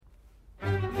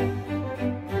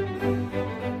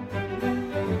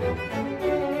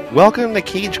Welcome to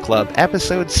Cage Club,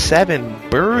 Episode 7,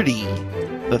 Birdie,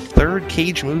 the third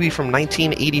Cage movie from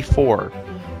 1984.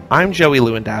 I'm Joey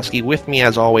Lewandowski. With me,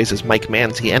 as always, is Mike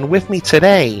Manzi. And with me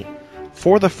today,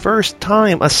 for the first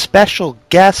time, a special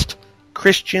guest,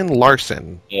 Christian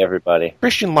Larson. Hey, everybody.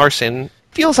 Christian Larson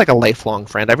feels like a lifelong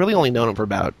friend. I've really only known him for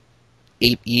about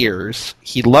 8 years.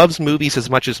 He loves movies as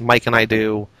much as Mike and I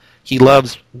do. He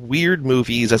loves weird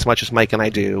movies as much as Mike and I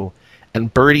do.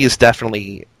 And Birdie is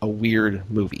definitely a weird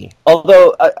movie.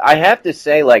 Although, I have to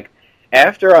say,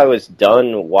 after I was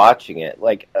done watching it,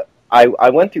 I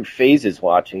went through phases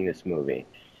watching this movie.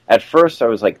 At first, I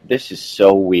was like, this is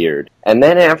so weird. And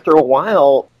then after a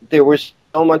while, there was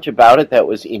so much about it that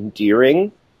was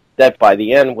endearing that by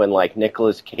the end, when,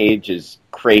 Nicolas Cage is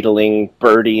cradling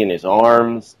Birdie in his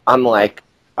arms, I'm like,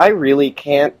 I really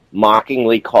can't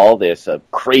mockingly call this a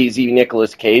crazy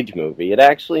Nicolas Cage movie. It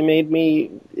actually made me...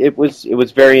 It was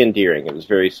very endearing. It was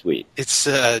very sweet. It's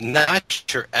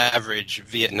not your average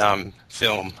Vietnam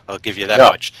film, I'll give you that No.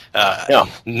 much. No.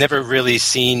 Never really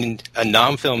seen a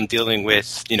Nam film dealing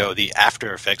with, the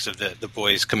after effects of the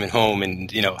boys coming home and,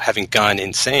 having gone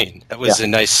insane. That was a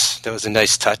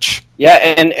nice touch. Yeah,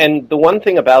 and the one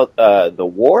thing about the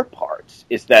war parts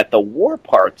is that the war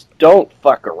parts don't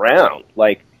fuck around.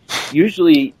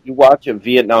 Usually you watch a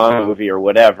Vietnam movie or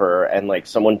whatever, and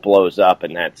someone blows up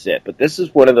and that's it. But this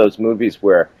is one of those movies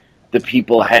where the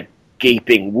people had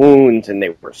gaping wounds and they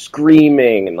were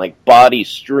screaming and bodies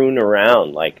strewn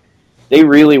around. They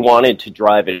really wanted to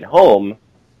drive it home,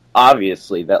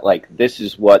 obviously, that this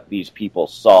is what these people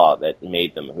saw that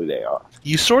made them who they are.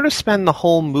 You sort of spend the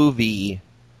whole movie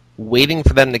waiting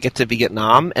for them to get to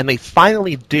Vietnam, and they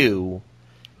finally do.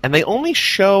 And they only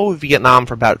show Vietnam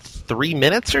for about 3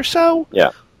 minutes or so. Yeah.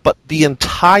 But the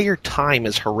entire time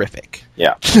is horrific.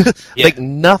 Yeah.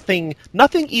 Nothing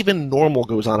even normal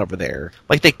goes on over there.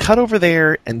 They cut over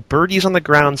there, and Birdie's on the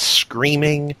ground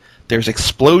screaming. There's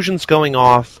explosions going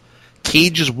off.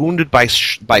 Cage is wounded by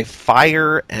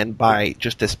fire and by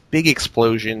just this big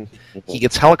explosion. He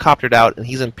gets helicoptered out, and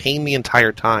he's in pain the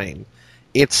entire time.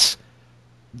 It's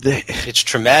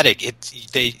traumatic.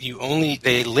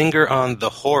 They linger on the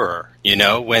horror,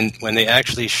 when they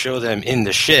actually show them in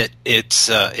the shit.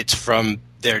 It's from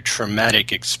their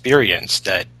traumatic experience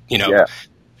that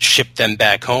shipped them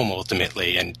back home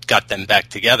ultimately and got them back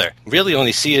together. Really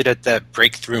only see it at that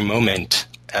breakthrough moment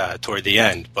toward the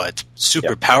end, but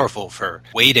super powerful for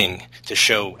waiting to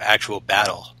show actual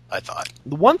battle, I thought.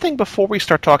 The one thing before we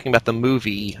start talking about the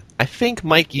movie, I think,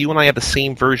 Mike, you and I have the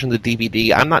same version of the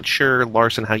DVD. I'm not sure,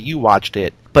 Larson, how you watched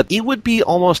it, but it would be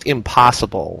almost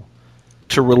impossible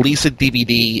to release a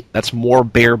DVD that's more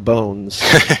bare bones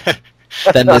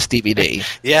than this DVD.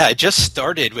 Yeah, it just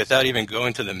started without even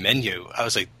going to the menu. I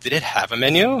was like, did it have a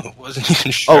menu? I wasn't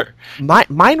even sure.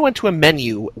 Mine went to a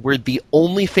menu where the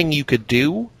only thing you could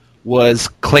do was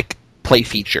click play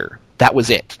feature. That was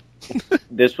it.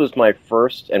 This was my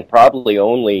first and probably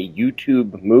only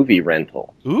YouTube movie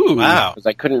rental. Ooh. Wow. Because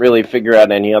I couldn't really figure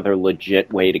out any other legit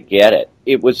way to get it.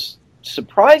 It was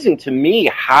surprising to me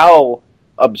how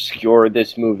obscure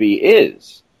this movie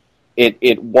is.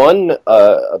 It won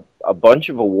a bunch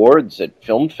of awards at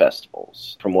film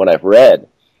festivals, from what I've read.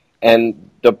 And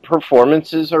the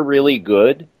performances are really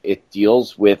good. It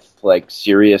deals with,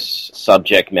 serious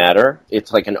subject matter.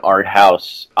 It's like an art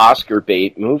house Oscar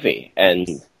bait movie. And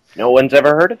no one's ever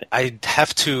heard of it. I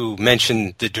have to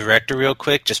mention the director real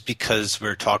quick, just because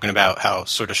we're talking about how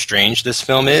sort of strange this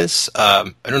film is.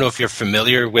 I don't know if you're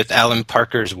familiar with Alan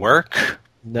Parker's work.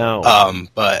 No.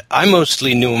 But I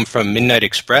mostly knew him from Midnight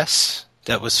Express.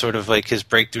 That was sort of his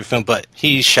breakthrough film. But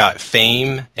he shot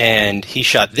Fame, and he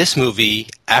shot this movie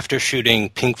after shooting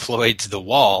Pink Floyd's The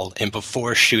Wall and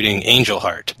before shooting Angel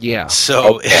Heart. Yeah.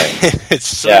 So Okay. it's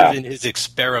sort of in his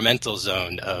experimental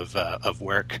zone of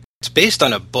work. It's based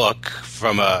on a book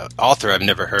from an author I've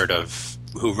never heard of,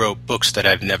 who wrote books that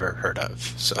I've never heard of.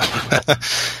 So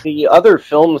The other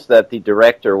films that the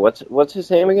director, what's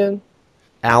his name again?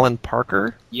 Alan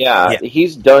Parker? Yeah,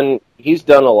 he's done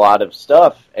a lot of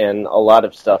stuff, and a lot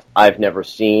of stuff I've never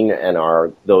seen, and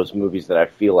are those movies that I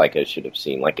feel like I should have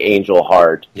seen, like Angel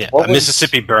Heart. yeah, What was-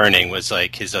 Mississippi Burning was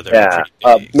his other. Yeah,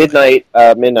 pretty big-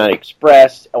 Midnight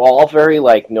Express, all very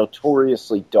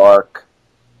notoriously dark,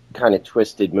 kind of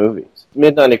twisted movies.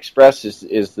 Midnight Express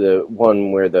is the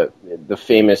one where the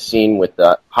famous scene with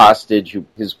the hostage,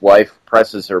 his wife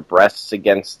presses her breasts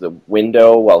against the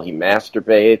window while he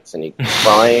masturbates and he's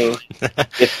crying.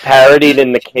 It's parodied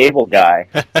in The Cable Guy.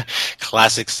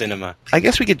 Classic cinema. I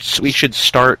guess we should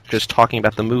start just talking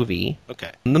about the movie.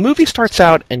 Okay. And the movie starts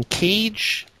out, and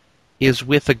Cage is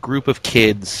with a group of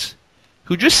kids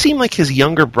who just seem like his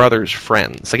younger brother's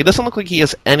friends. Like, it doesn't look like he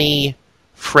has any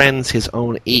friends his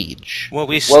own age. Well,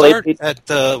 we start at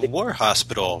the war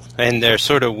hospital, and they're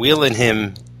sort of wheeling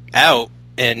him out,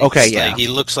 and like, he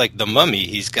looks like the Mummy.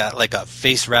 He's got like a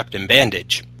face wrapped in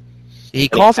bandage. He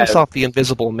calls himself the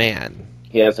Invisible Man.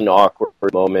 He has an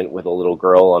awkward moment with a little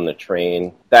girl on the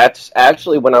train. That's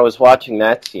actually, when I was watching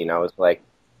that scene, I was like,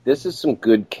 this is some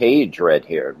good Cage right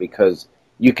here, because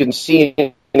you can see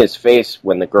in his face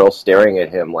when the girl's staring at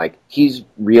him, like, he's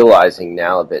realizing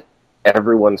now that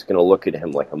everyone's going to look at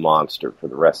him like a monster for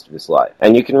the rest of his life.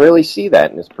 And you can really see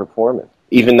that in his performance,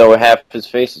 even though half his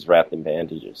face is wrapped in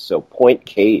bandages. So point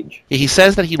Cage. He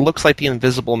says that he looks like the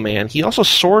Invisible Man. He also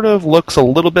sort of looks a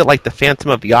little bit like the Phantom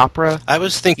of the Opera. I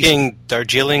was thinking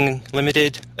Darjeeling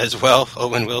Limited as well,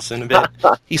 Owen Wilson a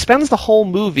bit. He spends the whole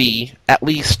movie, at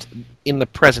least in the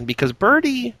present, because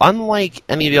Birdie, unlike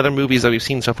any of the other movies that we've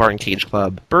seen so far in Cage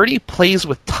Club, Birdie plays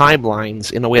with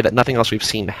timelines in a way that nothing else we've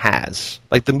seen has.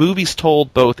 Like, the movie's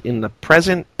told both in the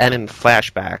present and in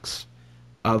flashbacks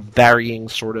of varying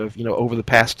sort of, over the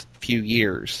past few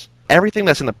years. Everything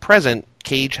that's in the present,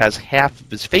 Cage has half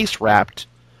of his face wrapped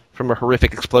from a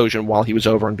horrific explosion while he was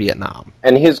over in Vietnam.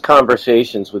 And his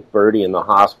conversations with Birdie in the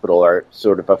hospital are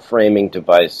sort of a framing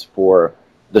device for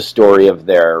the story of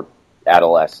their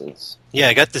adolescence. Yeah,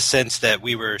 I got the sense that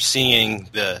we were seeing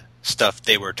the stuff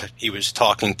he was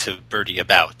talking to Birdie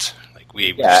about.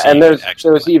 And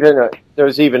there's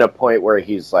even a point where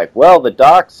he's like, well, the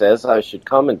doc says I should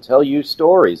come and tell you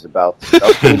stories about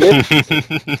stuff we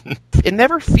did. It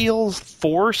never feels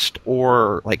forced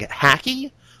or, like,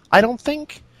 hacky, I don't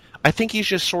think. I think he's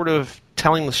just sort of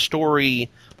telling the story.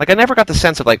 Like, I never got the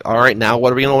sense of, like, all right, now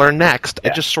what are we going to learn next?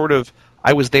 Yeah. I just sort of,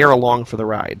 I was there along for the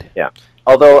ride. Yeah.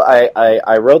 Although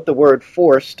I wrote the word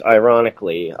forced,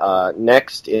 ironically,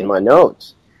 next in my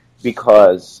notes,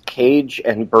 because Cage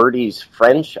and Birdie's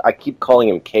friendship, I keep calling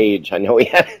him Cage. I know he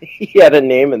had a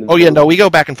name in the movie. Yeah, no, we go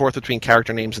back and forth between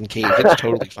character names and Cage. It's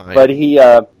totally fine.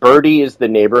 But Birdie is the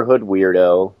neighborhood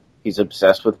weirdo. He's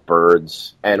obsessed with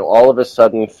birds. And all of a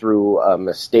sudden, through a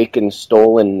mistaken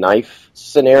stolen knife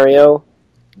scenario,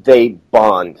 they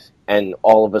bond and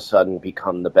all of a sudden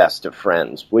become the best of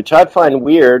friends, which I find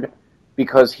weird,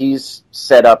 because he's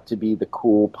set up to be the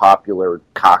cool, popular,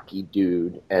 cocky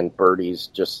dude, and Birdie's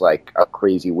just like a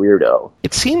crazy weirdo.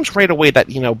 It seems right away that,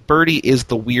 Birdie is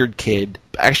the weird kid.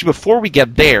 Actually, before we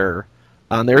get there,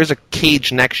 there is a Cage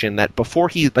connection that before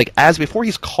he's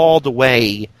called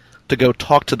away to go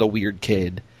talk to the weird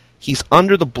kid, he's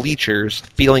under the bleachers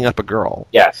feeling up a girl.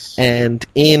 Yes. And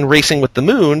in Racing with the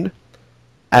Moon,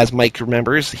 as Mike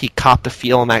remembers, he copped a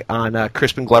feel on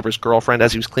Crispin Glover's girlfriend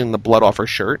as he was cleaning the blood off her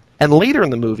shirt. And later in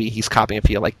the movie, he's copping a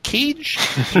feel. Like, Cage,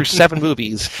 through 7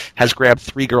 movies, has grabbed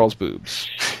 3 girls' boobs.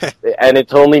 And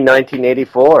it's only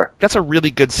 1984. That's a really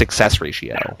good success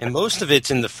ratio. And most of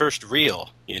it's in the first reel.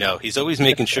 He's always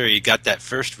making sure you got that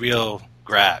first reel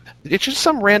grab. It's just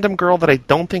some random girl that I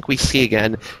don't think we see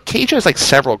again. Cage has, like,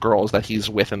 several girls that he's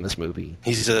with in this movie.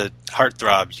 He's a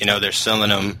heartthrob. They're selling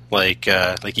him like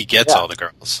he gets all the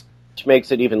girls. Which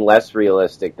makes it even less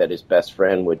realistic that his best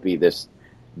friend would be this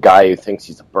guy who thinks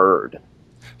he's a bird.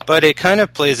 But it kind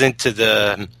of plays into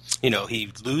the,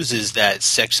 he loses that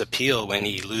sex appeal when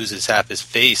he loses half his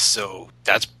face, so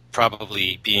that's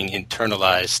probably being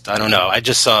internalized. I don't know. I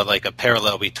just saw like a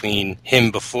parallel between him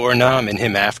before Nam and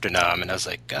him after Nam, and I was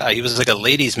like, God, he was like a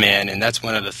ladies' man, and that's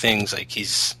one of the things like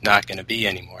he's not going to be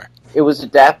anymore. It was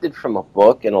adapted from a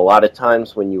book, and a lot of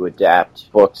times when you adapt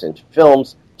books into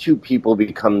films, 2 people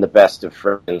become the best of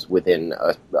friends within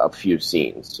a few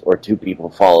scenes, or 2 people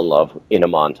fall in love in a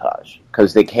montage,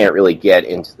 because they can't really get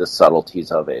into the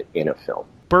subtleties of it in a film.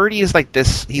 Birdie is like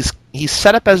this, he's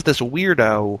set up as this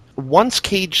weirdo. Once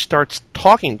Cage starts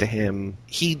talking to him,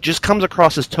 he just comes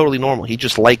across as totally normal. He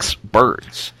just likes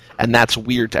birds, and that's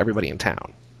weird to everybody in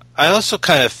town. I also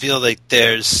kind of feel like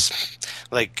there's,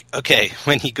 like, okay,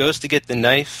 when he goes to get the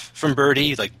knife from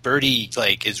Birdie, like, Birdie,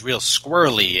 like, is real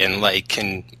squirrely and, like,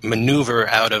 can maneuver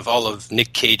out of all of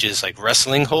Nick Cage's, like,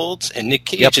 wrestling holds, and Nick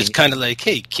Cage is kind of like,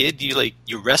 hey, kid, you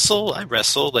wrestle? I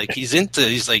wrestle. Like, he's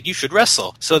like, you should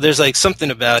wrestle. So there's, like, something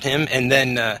about him, and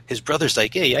then his brother's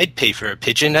like, hey, I'd pay for a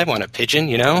pigeon. I want a pigeon,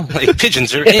 Like,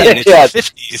 pigeons are in. It's the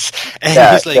 50s.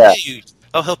 And he's like, hey,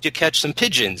 I'll help you catch some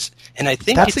pigeons. And I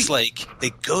think like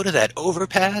they go to that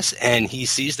overpass and he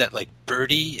sees that like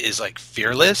Birdie is like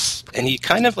fearless and he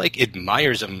kind of like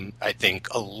admires him, I think,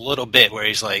 a little bit, where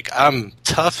he's like, I'm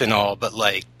tough and all, but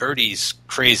like Birdie's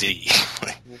crazy.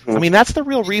 I mean, that's the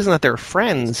real reason that they're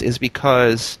friends, is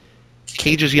because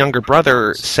Cage's younger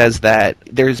brother says that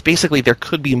there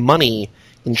could be money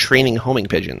in training homing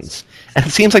pigeons. And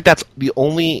it seems like that's the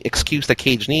only excuse that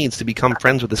Cage needs to become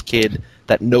friends with this kid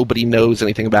that nobody knows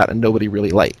anything about and nobody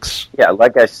really likes. Yeah,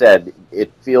 like I said,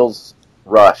 it feels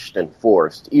rushed and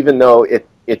forced, even though it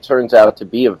turns out to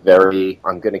be a very,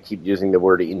 I'm going to keep using the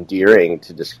word endearing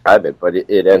to describe it, but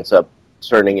it ends up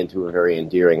turning into a very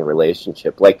endearing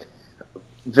relationship. Like,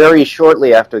 very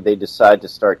shortly after they decide to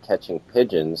start catching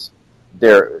pigeons,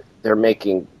 they're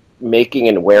making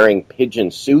and wearing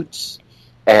pigeon suits,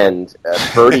 and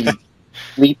Birdie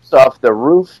leaps off the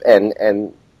roof,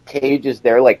 and Cage is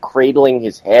there, like, cradling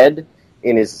his head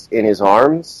in his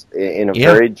arms in a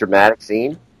very dramatic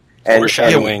scene.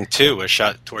 Foreshadowing, too, a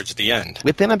shot towards the end.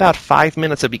 Within about 5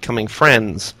 minutes of becoming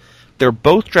friends, they're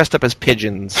both dressed up as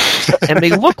pigeons, and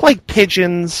they look like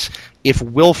pigeons if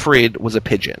Wilfred was a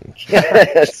pigeon.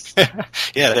 Yes.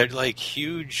 Yeah, they're like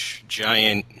huge,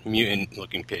 giant,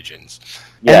 mutant-looking pigeons.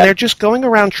 Yeah. And they're just going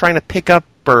around trying to pick up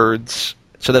birds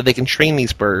so that they can train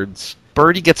these birds.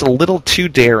 Birdie gets a little too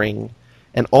daring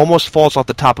and almost falls off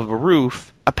the top of a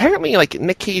roof. Apparently, like,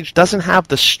 Nick Cage doesn't have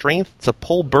the strength to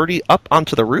pull Birdie up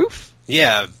onto the roof?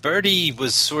 Yeah, Birdie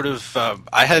was sort of...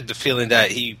 I had the feeling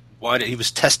that he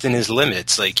was testing his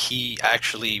limits. Like, he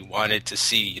actually wanted to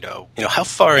see, you know, how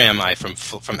far am I from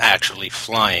actually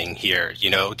flying here?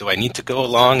 You know, do I need to go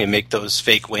along and make those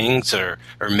fake wings or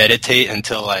meditate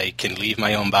until I can leave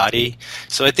my own body?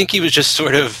 So I think he was just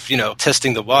sort of,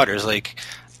 testing the waters. Like,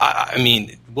 I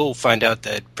mean, we'll find out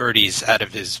that Birdie's out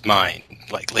of his mind,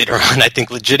 like, later on, I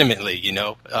think, legitimately,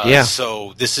 Yeah.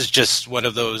 So this is just one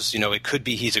of those, it could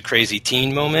be he's a crazy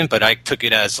teen moment, but I took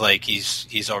it as, like,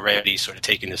 he's already sort of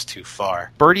taken this too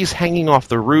far. Birdie's hanging off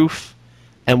the roof,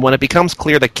 and when it becomes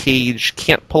clear that Cage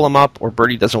can't pull him up, or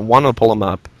Birdie doesn't want to pull him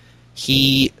up,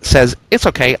 he says, "It's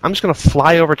okay, I'm just going to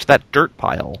fly over to that dirt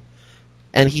pile."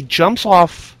 And he jumps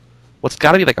off what's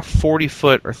got to be like a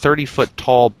 40-foot or 30-foot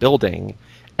tall building,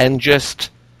 and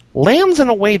just lands in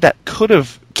a way that could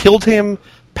have killed him,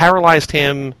 paralyzed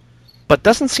him, but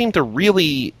doesn't seem to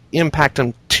really impact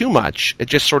him too much. It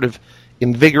just sort of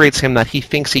invigorates him that he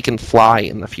thinks he can fly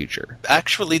in the future.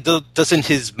 Actually, doesn't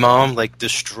his mom, like,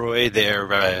 destroy their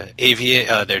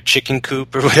their chicken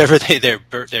coop or whatever,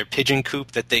 their pigeon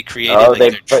coop that they created,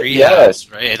 their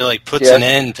treehouse, right? It, like, puts an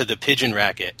end to the pigeon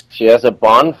racket. She has a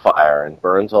bonfire and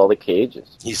burns all the cages.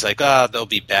 He's like, they'll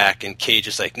be back, and Cage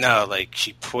is like, no, like,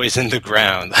 she poisoned the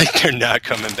ground, like, they're not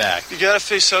coming back. You gotta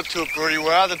face up to it, Birdie.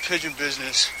 We're out of the pigeon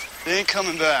business. They ain't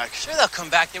coming back. Sure they'll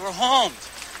come back. They were homed.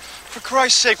 For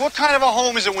Christ's sake, what kind of a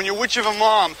home is it when your witch of a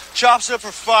mom chops up for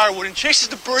firewood and chases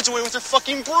the birds away with her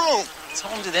fucking broom? It's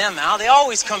home to them, Al. They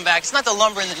always come back. It's not the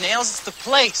lumber and the nails, it's the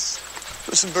place.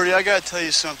 Listen, Birdie, I gotta tell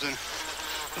you something.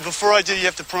 But before I do, you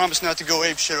have to promise not to go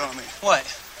ape shit on me. What?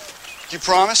 Do you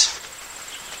promise?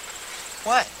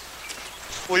 What?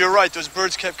 Well, you're right. Those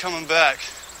birds kept coming back.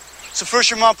 So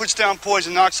first your mom puts down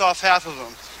poison, knocks off half of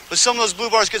them. But some of those blue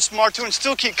bars get smart, too, and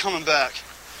still keep coming back.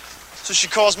 So she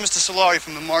calls Mr. Solari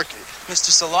from the market.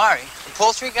 Mr. Solari? The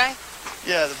poultry guy?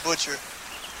 Yeah, the butcher.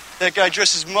 That guy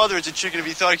dressed his mother as a chicken if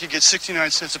he thought he could get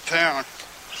 69 cents a pound.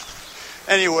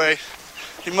 Anyway,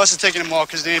 he must have taken them all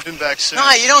because they ain't been back since. No,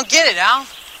 you don't get it, Al.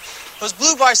 Those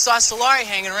blue bars saw Solari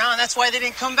hanging around, and that's why they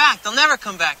didn't come back. They'll never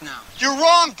come back now. You're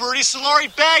wrong, Birdie.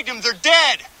 Solari bagged them. They're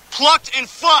dead. Plucked and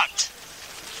fucked.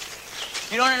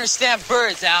 You don't understand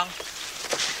birds, Al.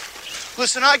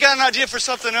 Listen, I got an idea for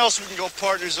something else we can go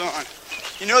partners on.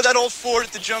 You know that old Ford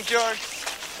at the junkyard?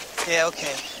 Yeah,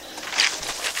 okay.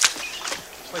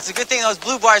 Well, it's a good thing those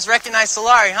blue bars recognize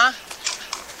Solari, huh?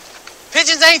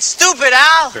 Pigeons ain't stupid,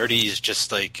 Al! Birdie is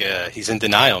just like, he's in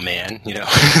denial, man,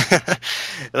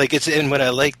 Like, and what I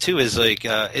like, too, is, like,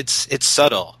 it's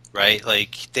subtle, right?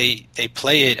 Like, they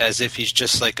play it as if he's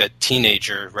just, like, a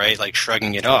teenager, right? Like,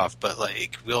 shrugging it off, but,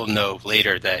 like, we'll know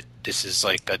later that this is,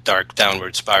 like, a dark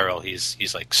downward spiral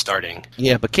he's like, starting.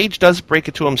 Yeah, but Cage does break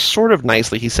it to him sort of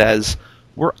nicely. He says,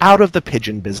 "We're out of the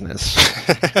pigeon business."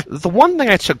 The one thing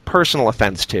I took personal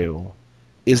offense to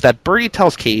is that Birdie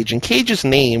tells Cage, and Cage's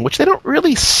name, which they don't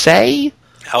really say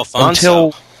Alfonso.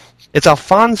 until it's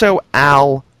Alfonso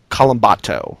Al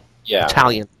Colombato. Yeah,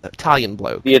 Italian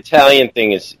bloke. The Italian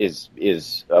thing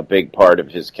is a big part of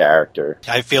his character.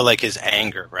 I feel like his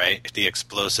anger, right? The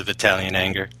explosive Italian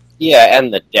anger. Yeah,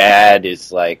 and the dad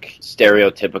is like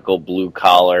stereotypical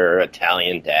blue-collar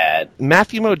Italian dad.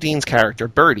 Matthew Modine's character,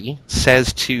 Birdie,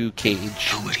 says to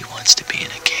Cage, "Nobody wants to be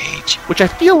in a cage." Which I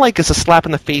feel like is a slap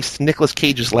in the face to Nicolas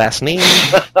Cage's last name.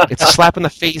 It's a slap in the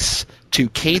face to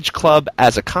Cage Club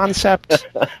as a concept.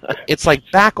 It's like,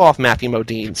 back off, Matthew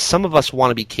Modine. Some of us want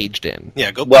to be caged in.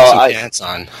 Yeah, go put some pants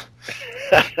on.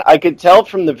 I could tell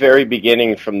from the very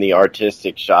beginning, from the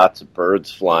artistic shots of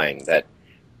birds flying, that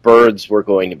birds were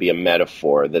going to be a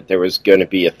metaphor, that there was going to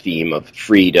be a theme of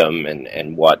freedom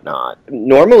and whatnot.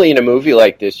 Normally in a movie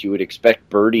like this, you would expect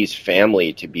Birdie's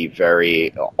family to be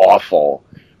very awful,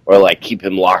 or like keep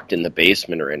him locked in the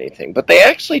basement or anything. But they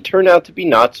actually turn out to be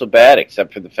not so bad,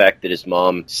 except for the fact that his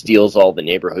mom steals all the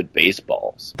neighborhood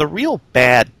baseballs. The real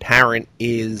bad parent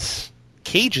is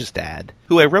Cage's dad,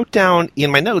 who I wrote down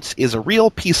in my notes is a real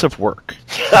piece of work.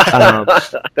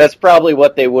 That's probably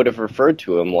what they would have referred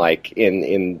to him like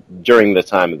in during the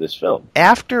time of this film.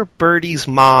 After Birdie's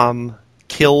mom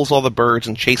kills all the birds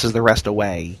and chases the rest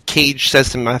away, Cage says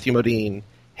to Matthew Modine,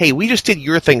 "Hey, we just did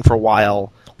your thing for a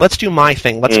while. Let's do my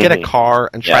thing. Let's get a car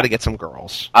and try to get some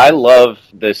girls." I love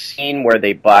the scene where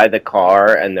they buy the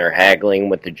car and they're haggling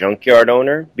with the junkyard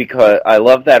owner, because I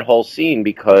love that whole scene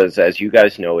because, as you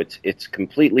guys know, it's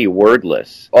completely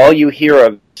wordless. All you hear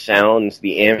of sounds,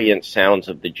 the ambient sounds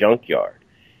of the junkyard,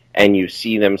 and you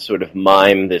see them sort of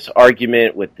mime this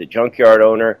argument with the junkyard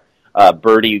owner.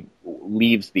 Birdie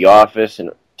leaves the office and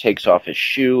takes off his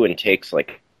shoe and takes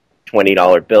like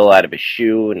 $20 bill out of his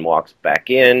shoe and walks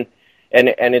back in. And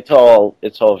it's all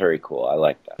very cool. I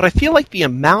like that. But I feel like the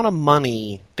amount of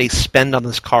money they spend on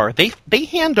this car, they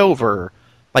hand over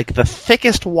like the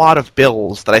thickest wad of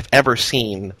bills that I've ever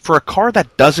seen for a car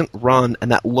that doesn't run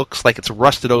and that looks like it's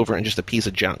rusted over and just a piece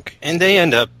of junk. And they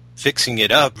end up fixing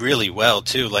it up really well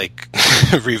too, like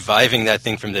reviving that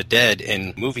thing from the dead.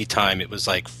 In movie time, it was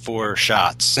like 4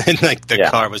 shots, and like the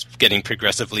car was getting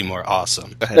progressively more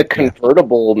awesome. The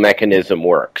convertible mechanism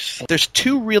works. There's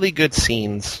 2 really good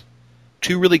scenes.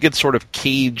 2 really good sort of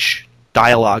Cage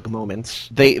dialogue moments.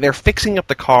 They're fixing up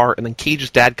the car, and then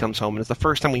Cage's dad comes home, and it's the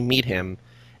first time we meet him.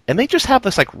 And they just have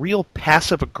this like real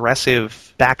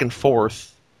passive-aggressive back and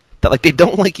forth that like they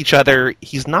don't like each other.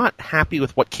 He's not happy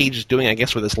with what Cage is doing, I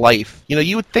guess, with his life. You know,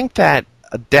 you would think that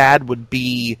a dad would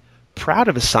be proud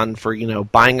of his son for, you know,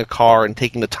 buying a car and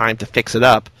taking the time to fix it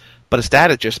up, but his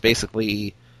dad is just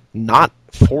basically not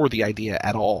for the idea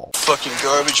at all. Fucking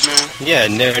garbage, man. Yeah,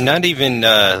 and they're not even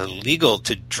legal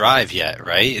to drive yet,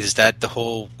 right? Is that the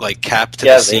whole like cap to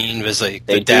the scene? Was like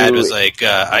the dad was like,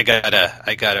 I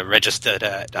gotta register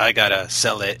that, I gotta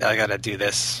sell it, I gotta do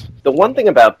this. The one thing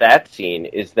about that scene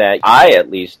is that I, at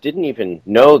least, didn't even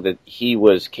know that he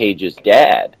was Cage's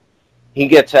dad. He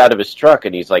gets out of his truck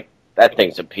and he's like, "That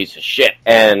thing's a piece of shit,"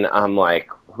 and I'm like,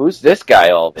 "Who's this guy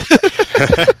all of a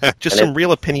sudden?" Just some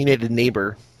real opinionated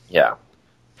neighbor. Yeah.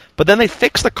 But then they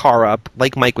fix the car up,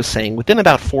 like Mike was saying, within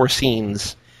about 4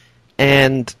 scenes,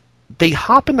 and they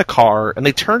hop in the car, and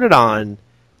they turn it on,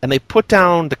 and they put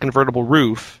down the convertible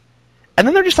roof, and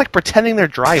then they're just, like, pretending they're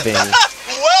driving. Well,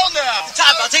 now! The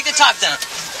top, I'll take the top down.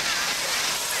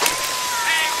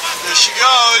 There she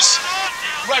goes.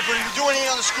 Right, but if you're doing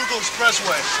anything on the Schuylkill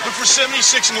Expressway, look for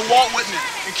 76 in the Walt Whitman,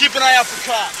 and keep an eye out for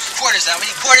cops. Quarters out. We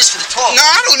need quarters for the toll. No,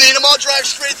 I don't need them. I'll drive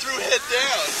straight through, head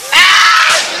down.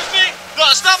 Ah! Excuse me? No,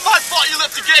 it's not my fault you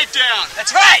left the gate down.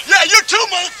 That's right. Yeah, you too,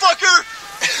 motherfucker.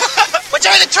 Watch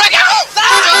out for the truck out!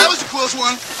 Yeah, that was a close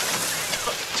one.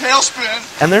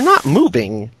 Tailspin. And they're not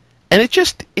moving, and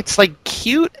it's like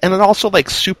cute, and then also like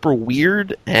super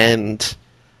weird, and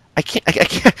I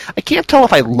can't tell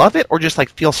if I love it or just like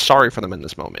feel sorry for them in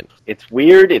this moment. It's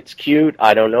weird, it's cute.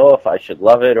 I don't know if I should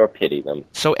love it or pity them.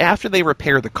 So after they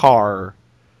repair the car,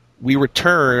 we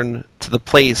return to the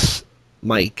place,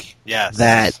 Mike,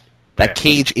 that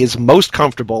Cage is most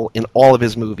comfortable in all of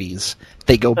his movies.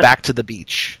 They go back to the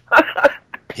beach.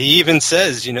 He even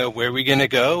says, you know, where are we going to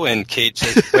go? And Cage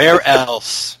says, where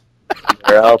else?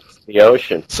 Where else? The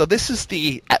ocean. So this is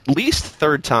the at least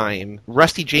 3rd time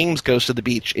Rusty James goes to the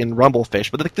beach in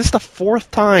Rumblefish, but this is the 4th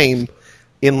time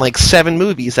in like 7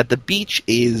 movies that the beach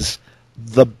is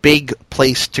the big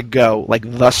place to go, like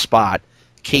the spot.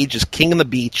 Cage is king on the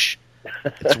beach.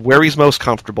 It's where he's most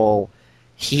comfortable.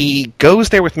 He goes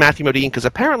there with Matthew Modine because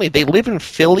apparently they live in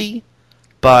Philly,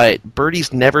 but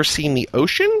Birdie's never seen the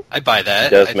ocean. I buy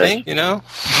that, I think, you know?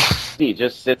 He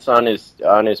just sits on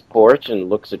his porch and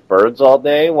looks at birds all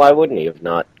day. Why wouldn't he have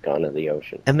not gone to the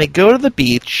ocean? And they go to the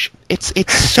beach.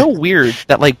 It's so weird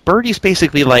that like Birdie's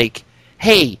basically like,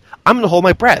 "Hey, I'm going to hold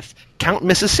my breath. Count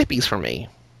Mississippis for me."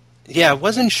 Yeah, I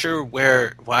wasn't sure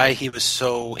why he was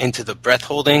so into the breath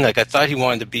holding. Like, I thought he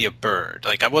wanted to be a bird.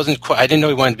 Like, I didn't know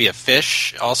he wanted to be a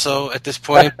fish also at this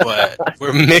point, but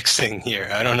we're mixing here.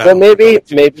 I don't know. Well, maybe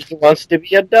he wants to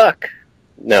be a duck.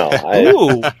 No.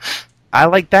 Ooh, I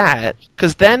like that.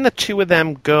 Because then the 2 of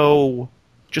them go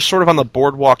just sort of on the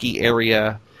boardwalky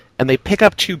area, and they pick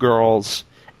up 2 girls,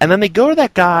 and then they go to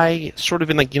that guy sort of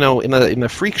in like, you know, in the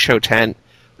freak show tent,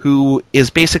 who is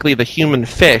basically the human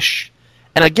fish.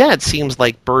 And again, it seems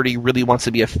like Birdie really wants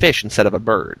to be a fish instead of a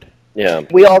bird. Yeah.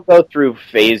 We all go through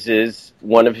phases.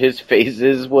 One of his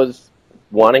phases was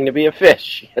wanting to be a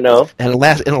fish, you know? And it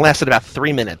lasted about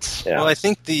 3 minutes. Yeah. Well, I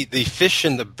think the fish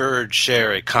and the bird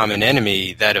share a common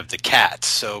enemy, that of the cat.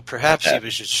 So perhaps he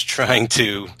was just trying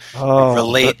to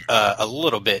relate a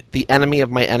little bit. The enemy of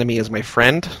my enemy is my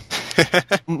friend.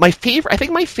 I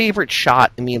think my favorite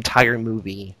shot in the entire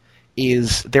movie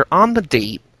is they're on the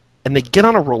date, and they get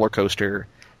on a roller coaster,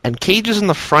 and Cage is in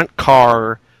the front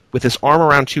car with his arm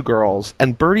around two girls,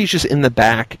 and Birdie's just in the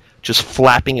back, just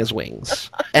flapping his wings.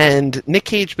 And Nick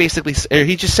Cage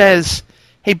he just says,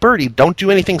 "Hey, Birdie, don't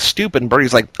do anything stupid." And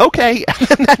Birdie's like, "Okay."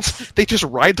 And they just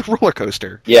ride the roller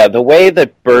coaster. Yeah, the way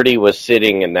that Birdie was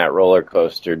sitting in that roller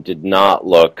coaster did not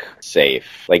look safe.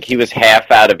 Like, he was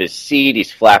half out of his seat,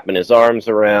 he's flapping his arms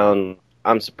around.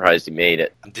 I'm surprised he made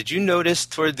it. Did you notice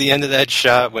toward the end of that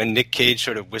shot when Nick Cage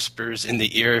sort of whispers in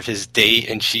the ear of his date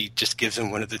and she just gives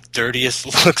him one of the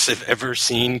dirtiest looks I've ever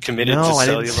seen committed to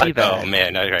celluloid? I didn't see that. Oh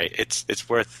man, all right. It's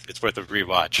worth a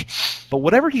rewatch. But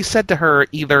whatever he said to her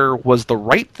either was the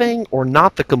right thing or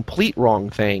not the complete wrong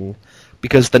thing,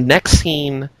 because the next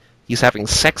scene he's having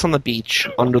sex on the beach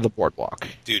under the boardwalk.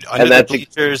 Dude, under the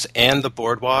bleachers and the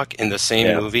boardwalk in the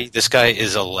same movie, this guy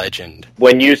is a legend.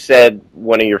 When you said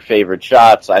one of your favorite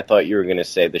shots, I thought you were going to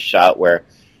say the shot where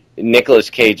Nicolas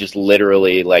Cage is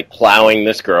literally, like, plowing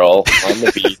this girl on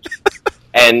the beach.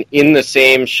 And in the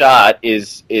same shot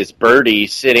is Birdie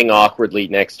sitting awkwardly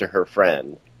next to her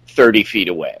friend, 30 feet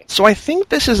away. So I think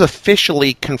this is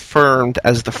officially confirmed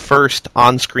as the first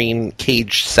on-screen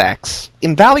Cage sex.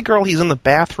 In Valley Girl, he's in the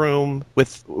bathroom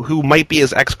with who might be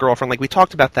his ex-girlfriend. Like, we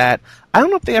talked about that. I don't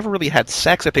know if they ever really had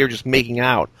sex, if they were just making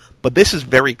out. But this is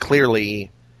very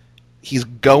clearly he's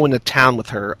going to town with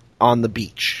her on the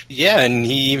beach. Yeah, and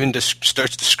he even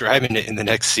starts describing it in the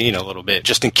next scene a little bit,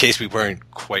 just in case we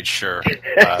weren't quite sure.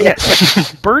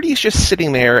 Yes. Birdie's just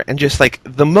sitting there and just, like,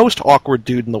 the most awkward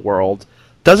dude in the world.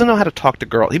 Doesn't know how to talk to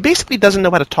girls. He basically doesn't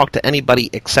know how to talk to anybody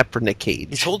except for Nick Cage.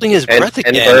 He's holding his breath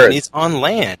again, and he's on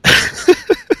land.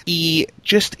 He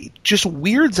just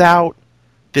weirds out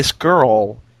this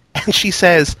girl, and she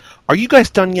says, "Are you guys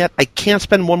done yet? I can't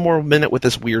spend one more minute with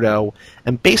this weirdo,"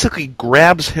 and basically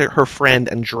grabs her friend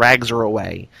and drags her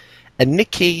away. And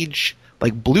Nick Cage,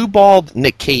 like blue-balled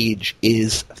Nick Cage,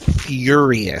 is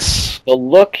furious. The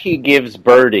look he gives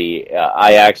Birdie,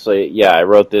 I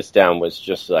wrote this down, was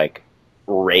just like,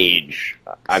 rage.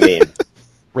 I mean...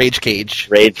 Rage Cage.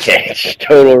 Rage Cage.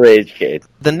 Total Rage Cage.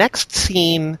 The next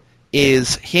scene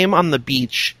is him on the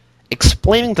beach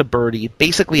explaining to Birdie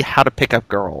basically how to pick up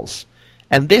girls.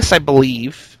 And this, I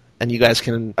believe, and you guys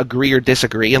can agree or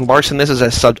disagree, and Larson, this is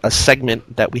a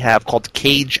segment that we have called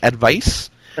Cage Advice.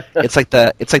 It's like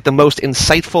the most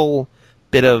insightful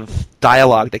bit of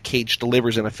dialogue that Cage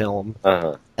delivers in a film.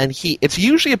 Uh-huh. And it's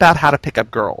usually about how to pick up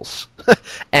girls.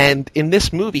 And in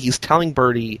this movie, he's telling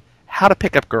Birdie how to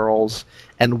pick up girls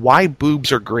and why boobs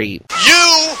are great. You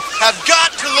have got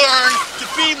to learn to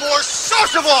be more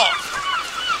sociable!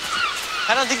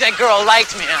 I don't think that girl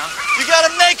liked me, Al. You gotta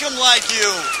make them like you.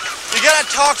 You gotta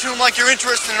talk to them like you're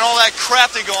interested in all that crap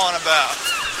they go on about.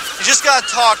 You just gotta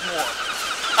talk more.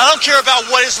 I don't care about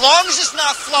what, as long as it's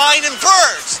not flying in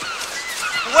birds.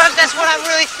 What if that's what I'm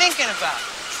really thinking about?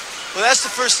 Well, that's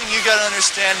the first thing you gotta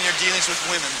understand in your dealings with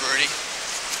women, Birdie.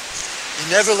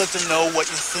 You never let them know what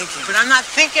you're thinking. But I'm not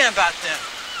thinking about them.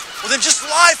 Well, then just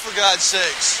lie, for God's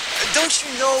sakes. Don't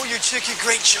you know your chick hit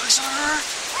great jokes on her?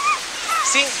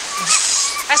 See,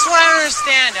 that's what I don't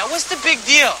understand now. What's the big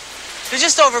deal? They're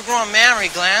just overgrown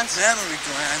mammary glands. Mammary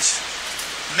glands?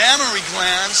 Mammary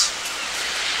glands?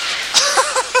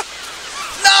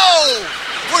 No!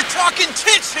 We're talking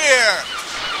tits here!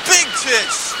 Big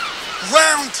tits,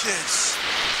 round tits,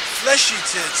 fleshy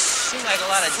tits. Seems like a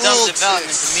lot of dumb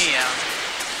development to me, Al.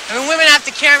 I mean, women have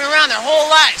to carry me around their whole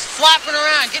lives, flopping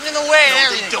around, getting in the way and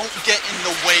everything. They don't get in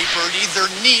the way, Birdie.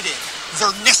 They're needed.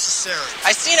 They're necessary.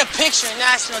 I seen a picture in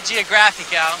National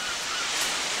Geographic, Al.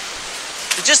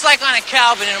 They're just like on a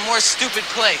cow, but in a more stupid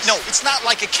place. No, it's not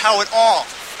like a cow at all.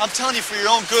 I'm telling you, for your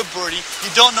own good, Birdie, you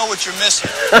don't know what you're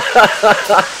missing.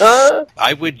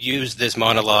 I would use this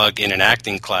monologue in an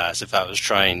acting class if I was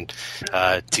trying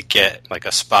to get like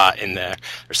a spot in there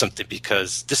or something,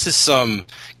 because this is some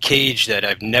Cage that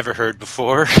I've never heard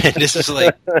before, and this is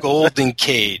like golden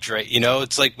Cage, right? You know,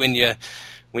 it's like when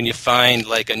you find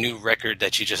like a new record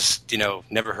that you just,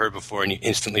 never heard before and you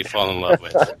instantly fall in love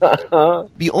with.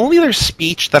 The only other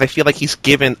speech that I feel like he's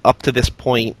given up to this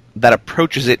point that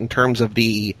approaches it in terms of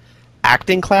the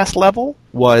acting class level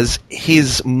was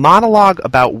his monologue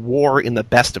about war in The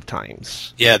Best of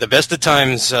Times. Yeah, The Best of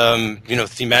Times,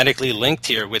 thematically linked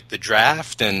here with the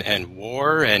draft and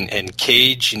war and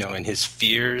Cage, and his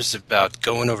fears about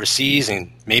going overseas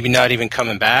and maybe not even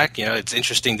coming back. It's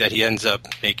interesting that he ends up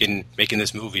making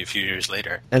this movie a few years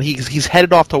later. And he's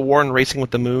headed off to war and Racing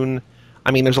with the Moon.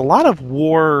 I mean, there's a lot of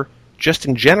war just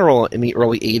in general in the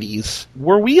early 80s.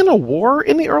 Were we in a war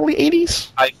in the early 80s?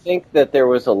 I think that there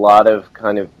was a lot of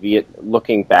kind of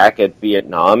looking back at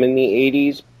Vietnam in the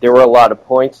 80s. There were a lot of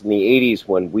points in the 80s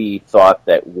when we thought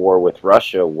that war with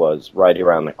Russia was right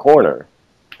around the corner,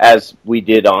 as we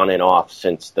did on and off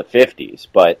since the 50s.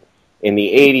 But in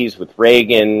the 80s, with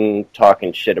Reagan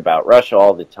talking shit about Russia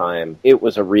all the time, it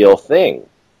was a real thing.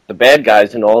 The bad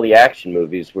guys in all the action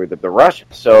movies were the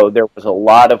Russians. So there was a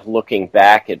lot of looking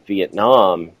back at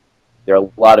Vietnam. There are a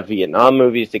lot of Vietnam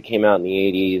movies that came out in the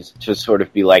 80s to sort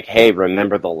of be like, hey,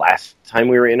 remember the last time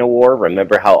we were in a war?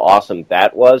 Remember how awesome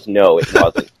that was? No, it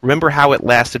wasn't. Remember how it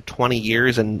lasted 20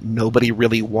 years and nobody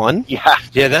really won? Yeah.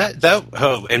 Yeah,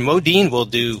 and Modine will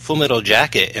do Full Metal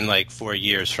Jacket in like 4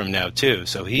 years from now, too.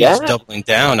 So he's doubling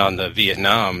down on the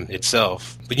Vietnam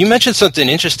itself. But you mentioned something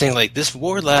interesting, like this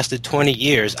war lasted 20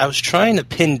 years. I was trying to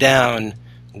pin down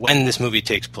when this movie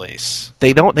takes place.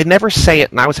 They never say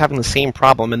it, and I was having the same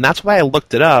problem, and that's why I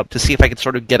looked it up to see if I could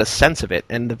sort of get a sense of it.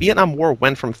 And the Vietnam War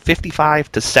went from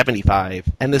 55 to 75,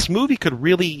 and this movie could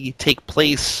really take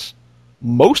place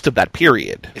most of that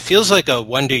period. It feels like a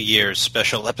Wonder Years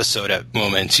special episode at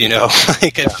moments,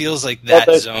 Like, it feels like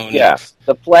that zone. Yeah,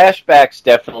 the flashbacks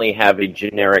definitely have a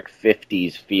generic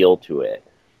 50s feel to it.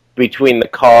 Between the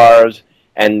cars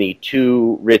and the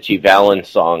 2 Richie Valens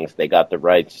songs they got the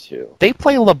rights to. They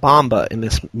play La Bamba in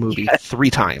this movie 3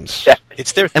 times. Yeah.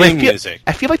 It's their theme music.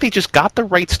 I feel like they just got the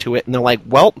rights to it, and they're like,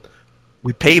 well,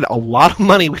 we paid a lot of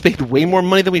money. We paid way more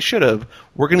money than we should have.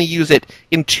 We're going to use it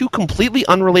in 2 completely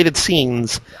unrelated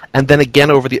scenes, and then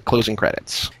again over the closing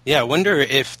credits. Yeah, I wonder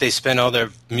if they spent all their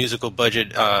musical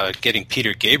budget getting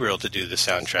Peter Gabriel to do the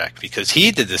soundtrack, because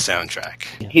he did the soundtrack.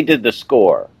 He did the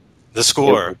score. The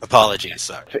score, apologies,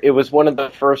 sorry. It was one of the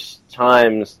first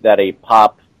times that a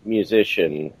pop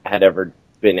musician had ever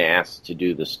been asked to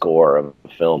do the score of a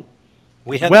film.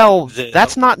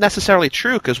 That's not necessarily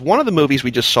true, because one of the movies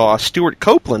we just saw, Stuart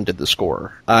Copeland did the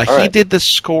score. He did the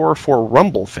score for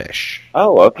Rumblefish.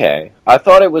 Oh, okay. I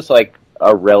thought it was like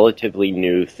a relatively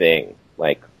new thing,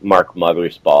 like Mark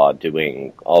Mothersbaugh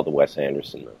doing all the Wes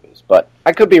Anderson movies, but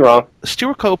I could be wrong.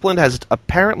 Stuart Copeland has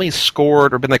apparently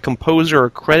scored or been a composer or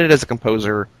credited as a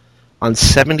composer on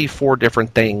 74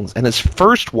 different things, and his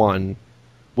first one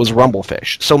was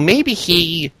Rumblefish. So maybe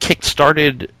he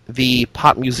kick-started the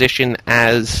pop musician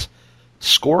as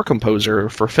score composer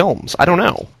for films. I don't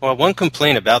know. Well, one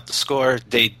complaint about the score,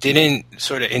 they didn't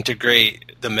sort of integrate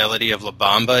the melody of La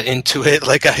Bamba into it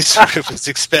like I sort of was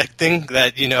expecting.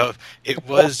 That, it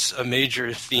was a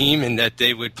major theme, and that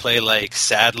they would play like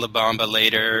sad La Bamba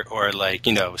later, or like,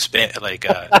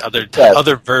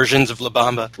 other versions of La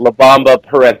Bamba. La Bamba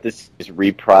parentheses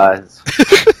reprise.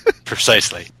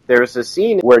 Precisely. There's a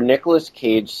scene where Nicolas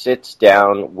Cage sits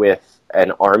down with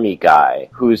an army guy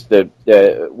who's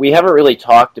we haven't really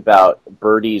talked about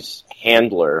Birdie's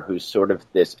handler, who's sort of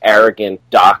this arrogant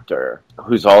doctor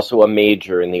who's also a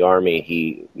major in the army.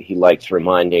 He likes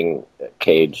reminding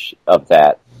Cage of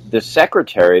that. The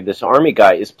secretary, this army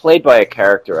guy, is played by a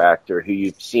character actor who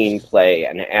you've seen play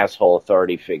an asshole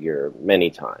authority figure many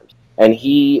times. And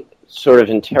he sort of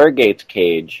interrogates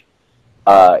Cage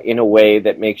in a way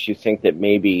that makes you think that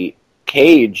maybe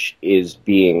Cage is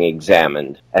being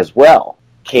examined as well.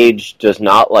 Cage does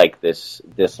not like this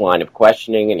line of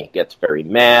questioning, and he gets very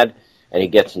mad, and he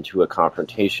gets into a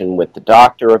confrontation with the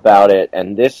doctor about it,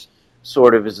 and this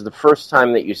sort of is the first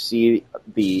time that you see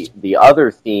the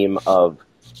other theme of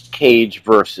Cage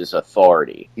versus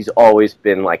authority. He's always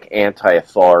been like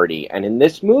anti-authority, and in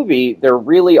this movie, there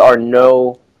really are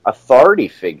no authority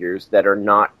figures that are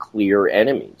not clear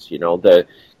enemies. The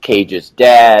Cage's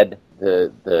dad,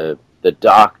 the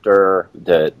doctor,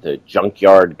 the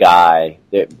junkyard guy.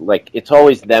 It's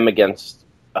always them against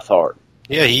authority.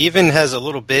 Yeah, he even has a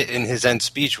little bit in his end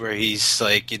speech where he's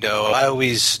like, I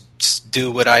always do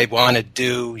what I want to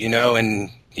do, and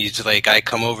he's like, I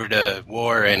come over to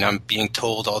war and I'm being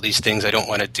told all these things I don't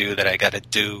want to do that I got to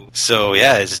do. So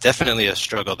yeah, it's definitely a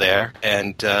struggle there.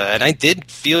 And I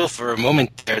did feel for a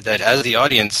moment there that as the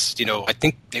audience, I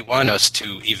think they want us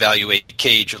to evaluate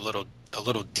Cage a little a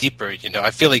little deeper.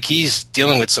 I feel like he's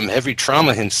dealing with some heavy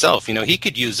trauma himself. He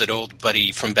could use an old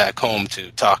buddy from back home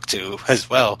to talk to as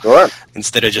well, sure,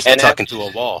 instead of just talking to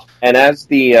a wall. And as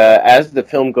the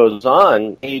film goes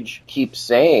on, Cage keeps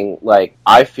saying, like,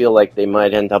 I feel like they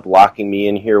might end up locking me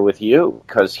in here with you,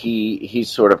 because he's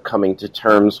sort of coming to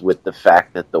terms with the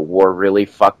fact that the war really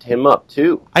fucked him up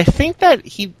too. I think that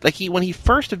he when he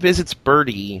first visits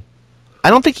Birdie, I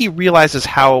don't think he realizes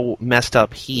how messed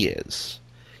up he is.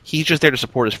 He's just there to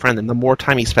support his friend, and the more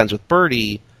time he spends with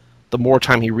Birdie, the more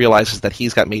time he realizes that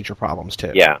he's got major problems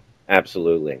too. Yeah,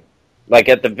 absolutely. Like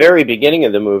at the very beginning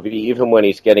of the movie, even when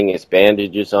he's getting his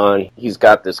bandages on, he's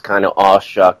got this kind of aw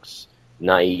shucks,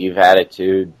 naive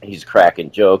attitude. He's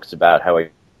cracking jokes about how he's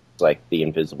like the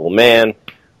Invisible Man.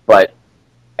 But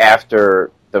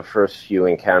after the first few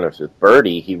encounters with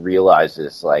Birdie, he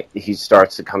realizes, like, he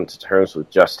starts to come to terms with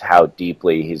just how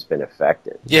deeply he's been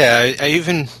affected. Yeah,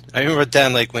 I wrote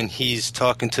down, like, when he's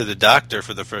talking to the doctor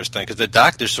for the first time, because the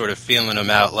doctor's sort of feeling him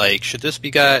out, like, should this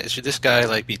guy,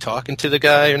 like, be talking to the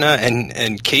guy or not?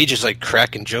 And Cage is, like,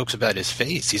 cracking jokes about his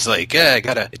face. He's like, yeah,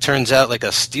 it turns out, like,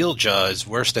 a steel jaw is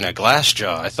worse than a glass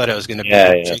jaw. I thought I was going to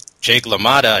be Jake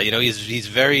LaMotta. He's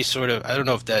very sort of, I don't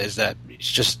know if that is that, he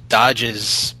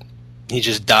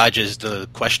just dodges the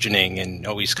questioning and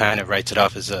always kind of writes it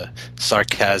off as a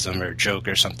sarcasm or joke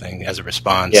or something as a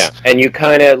response. Yeah, and you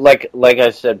kind of, like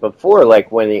I said before,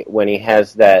 like when he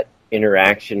has that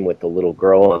interaction with the little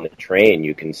girl on the train,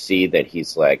 you can see that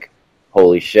he's like,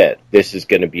 holy shit, this is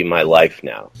going to be my life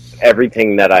now.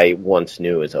 Everything that I once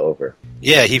knew is over.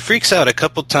 Yeah, he freaks out a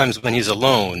couple times when he's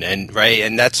alone, and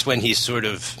that's when he sort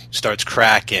of starts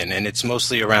cracking, and it's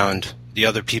mostly around the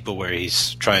other people where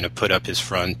he's trying to put up his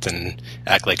front and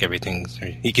act like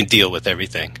he can deal with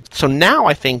everything. So now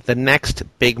I think the next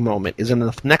big moment is in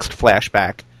the next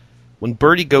flashback when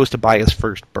Birdie goes to buy his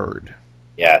first bird.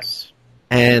 Yes.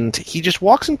 And he just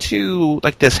walks into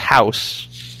like this house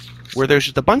where there's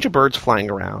just a bunch of birds flying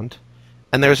around,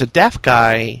 and there's a deaf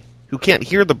guy who can't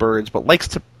hear the birds but likes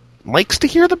to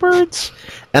hear the birds,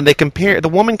 and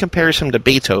the woman compares him to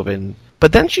Beethoven,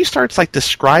 but then she starts like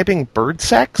describing bird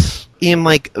sex in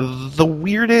like the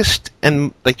weirdest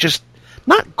and like just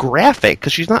not graphic,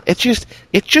 because she's not, it's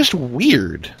just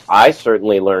weird. I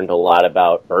certainly learned a lot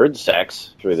about bird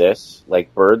sex through this.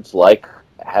 Like, birds like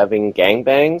having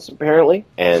gangbangs, apparently,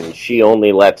 and she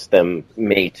only lets them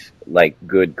mate like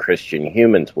good Christian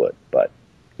humans would. But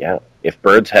yeah, if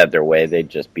birds had their way, they'd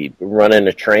just be running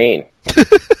a train.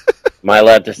 Am I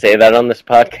allowed to say that on this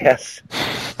podcast?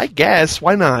 I guess.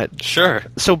 Why not? Sure.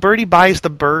 So Birdie buys the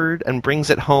bird and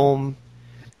brings it home,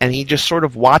 and he just sort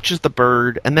of watches the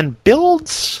bird and then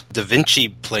builds Da Vinci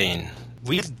plane.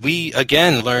 We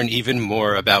again learn even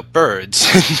more about birds,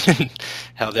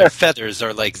 how their feathers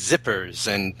are like zippers,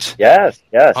 and yes,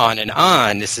 on and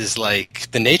on. This is like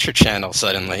the Nature Channel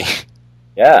suddenly.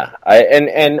 Yeah,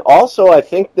 and also I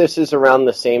think this is around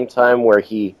the same time where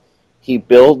he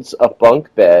builds a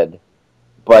bunk bed,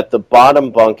 but the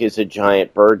bottom bunk is a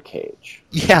giant bird cage.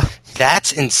 Yeah,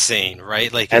 that's insane,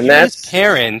 right? Like, and if you're his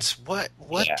parents, what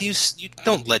yeah. do you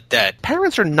don't let that.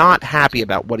 Parents are not happy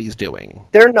about what he's doing.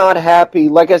 They're not happy.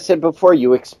 Like I said before,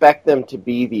 you expect them to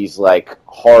be these like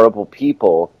horrible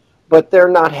people, but they're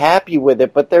not happy with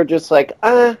it. But they're just like,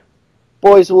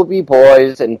 boys will be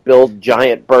boys and build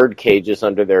giant bird cages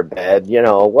under their bed,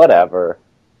 whatever.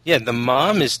 Yeah, the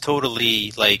mom is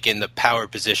totally, like, in the power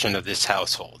position of this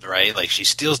household, right? Like, she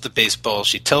steals the baseball,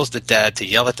 she tells the dad to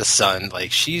yell at the son,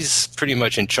 like, she's pretty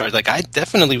much in charge. Like, I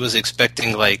definitely was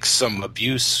expecting, like, some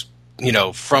abuse,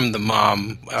 from the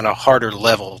mom on a harder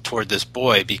level toward this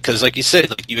boy, because, like you said,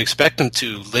 like, you expect him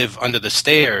to live under the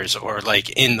stairs or, like,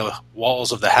 in the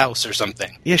walls of the house or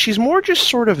something. Yeah, she's more just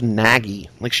sort of naggy.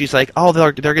 Like, she's like, oh,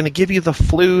 they're going to give you the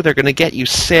flu, they're going to get you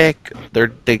sick,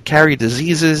 they carry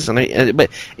diseases, but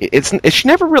she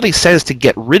never really says to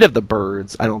get rid of the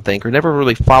birds, I don't think, or never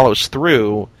really follows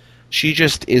through. She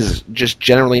just is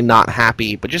generally not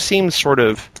happy, but just seems sort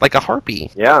of like a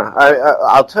harpy. Yeah,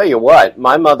 I'll tell you what,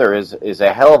 my mother is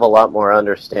a hell of a lot more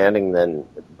understanding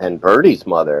than Birdie's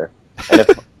mother.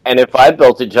 And if I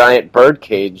built a giant bird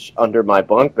cage under my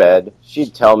bunk bed,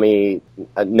 she'd tell me,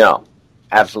 no,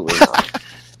 absolutely not.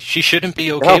 She shouldn't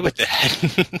be okay with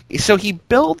that. So he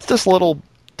builds this little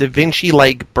Da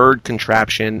Vinci-like bird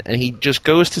contraption, and he just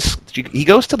goes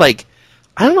to like,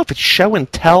 I don't know if it's show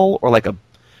and tell or like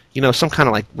some kind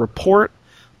of like report,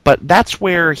 but that's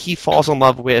where he falls in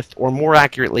love with, or more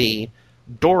accurately,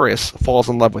 Doris falls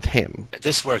in love with him.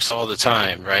 This works all the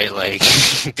time, right? Like,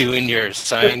 doing your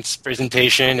science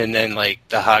presentation, and then, like,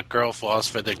 the hot girl falls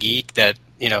for the geek that,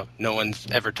 no one's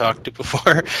ever talked to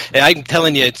before. And I'm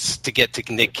telling you, it's to get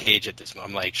to Nick Cage at this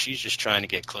moment. I'm like, she's just trying to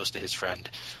get close to his friend.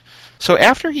 So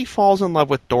after he falls in love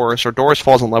with Doris, or Doris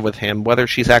falls in love with him, whether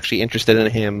she's actually interested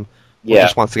in him or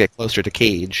just wants to get closer to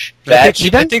Cage. I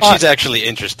think she's actually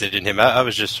interested in him. I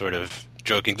was just sort of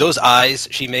joking. Those eyes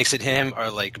she makes at him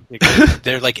are like,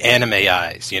 they're like anime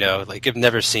eyes, Like, I've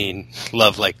never seen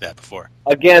love like that before.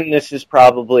 Again, this is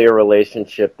probably a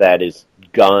relationship that is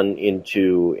gone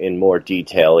into in more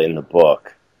detail in the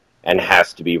book and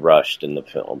has to be rushed in the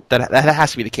film. That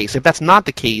has to be the case. If that's not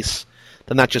the case,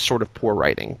 then that's just sort of poor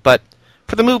writing. But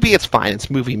for the movie, it's fine. It's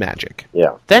movie magic.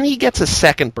 Yeah. Then he gets a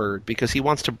second bird because he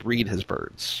wants to breed his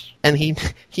birds. And he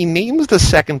names the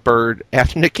second bird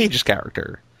after Nick Cage's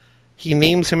character. He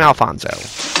names him Alfonso.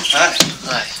 Hi.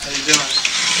 Hi. How you doing?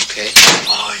 Okay.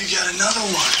 Oh, you got another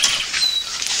one.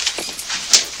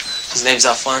 His name's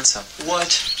Alfonso. What?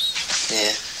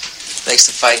 Yeah. Likes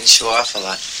to fight and show off a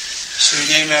lot. So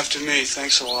you named after me.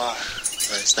 Thanks a lot.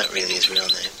 Well, it's not really his real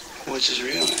name. What's his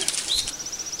real name?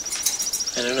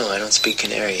 I don't know. I don't speak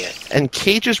Canary yet. And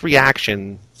Cage's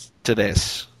reaction to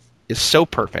this is so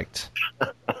perfect.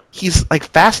 He's like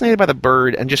fascinated by the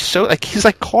bird and just so like he's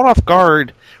like caught off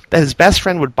guard that his best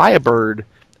friend would buy a bird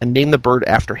and name the bird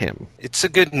after him. It's a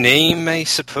good name, I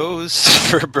suppose,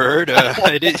 for a bird.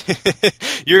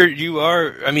 You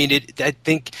are. I mean, I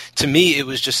think to me it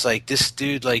was just like this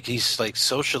dude. Like he's like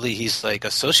socially, he's like a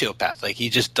sociopath. Like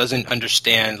he just doesn't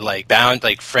understand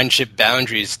like friendship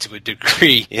boundaries to a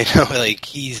degree. Like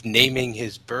he's naming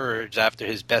his birds after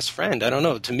his best friend. I don't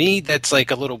know. To me, that's like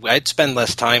a little. I'd spend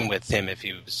less time with him if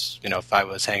he was, if I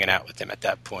was hanging out with him at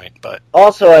that point. But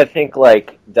also, I think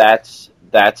like that's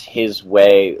his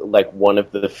way, like one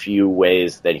of the few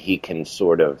ways that he can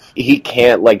he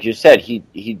can't, like you said,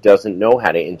 he doesn't know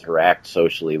how to interact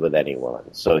socially with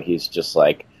anyone. So he's just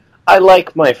like, I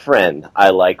like my friend. I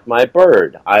like my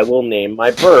bird. I will name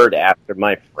my bird after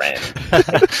my friend.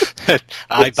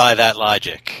 I buy that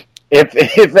logic.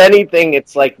 If anything,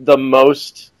 it's like the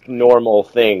most normal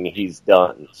thing he's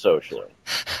done socially.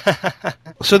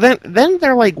 So then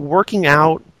they're like working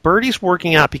out. Birdie's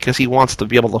working out because he wants to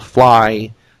be able to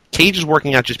fly. Cage is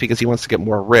working out just because he wants to get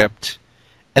more ripped.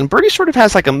 And Birdie sort of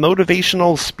has like a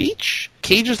motivational speech.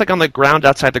 Cage is like on the ground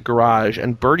outside the garage,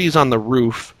 and Birdie's on the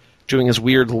roof doing his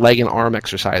weird leg and arm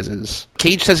exercises.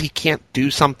 Cage says he can't do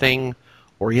something,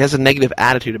 or he has a negative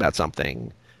attitude about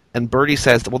something. And Birdie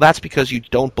says, well, that's because you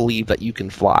don't believe that you can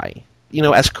fly.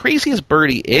 As crazy as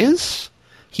Birdie is,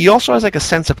 he also has like a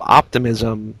sense of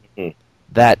optimism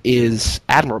that is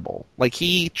admirable. Like,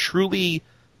 he truly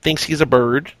thinks he's a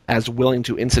bird, as willing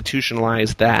to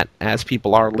institutionalize that as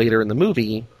people are later in the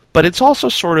movie. But it's also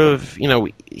sort of,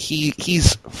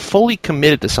 he's fully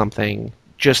committed to something,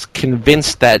 just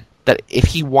convinced that if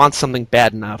he wants something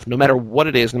bad enough, no matter what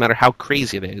it is, no matter how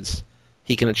crazy it is,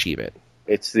 he can achieve it.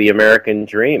 It's the American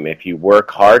dream. If you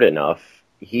work hard enough,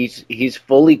 he's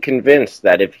fully convinced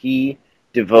that if he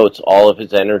devotes all of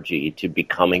his energy to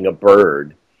becoming a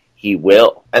bird, he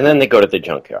will. And then they go to the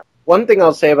junkyard. One thing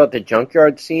I'll say about the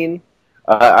junkyard scene,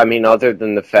 other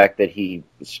than the fact that he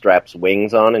straps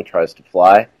wings on and tries to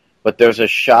fly, but there's a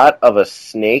shot of a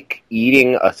snake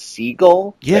eating a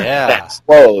seagull. Yeah. That's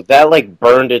slow. That,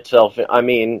 burned itself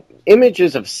in.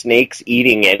 Images of snakes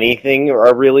eating anything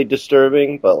are really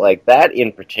disturbing, but, that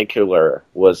in particular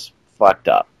was fucked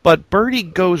up. But Birdie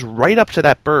goes right up to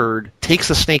that bird, takes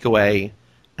the snake away,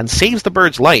 and saves the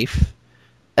bird's life.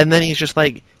 And then he's just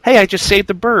like, hey, I just saved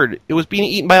the bird. It was being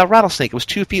eaten by a rattlesnake. It was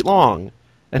 2 feet long.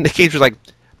 And Nick Cage was like,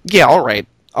 yeah, all right.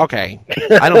 Okay.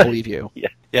 I don't believe you.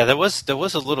 Yeah, that was a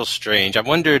little strange. I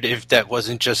wondered if that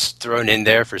wasn't just thrown in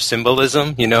there for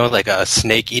symbolism, like a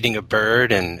snake eating a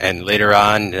bird, and later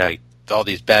on, all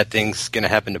these bad things going to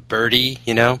happen to Birdie,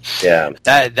 Yeah.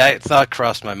 That thought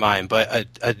crossed my mind. But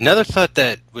another thought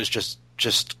that was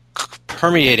just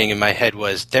permeating in my head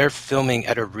was they're filming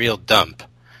at a real dump.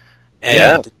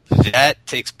 And that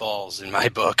takes balls in my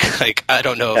book. I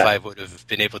don't know if I would have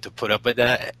been able to put up with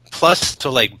that. Plus,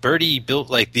 Birdie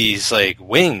built these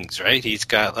wings, right? He's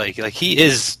got he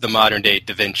is the modern day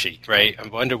Da Vinci, right? I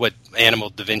wonder what animal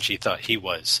Da Vinci thought he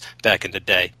was back in the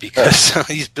day, because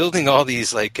he's building all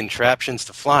these contraptions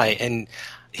to fly, and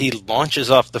he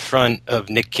launches off the front of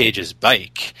Nick Cage's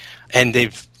bike, and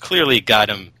they've clearly got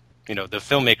him. The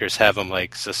filmmakers have him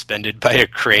suspended by a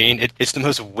crane. It's the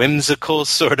most whimsical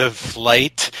sort of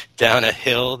flight down a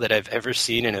hill that I've ever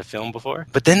seen in a film before.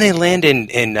 But then they land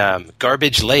in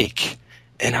Garbage Lake,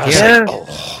 and I was like,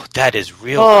 oh, that is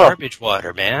real garbage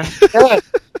water, man.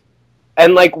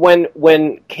 And like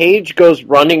when Cage goes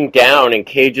running down and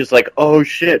Cage is like, oh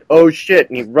shit,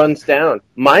 and he runs down.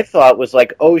 My thought was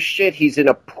like, oh shit, he's in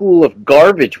a pool of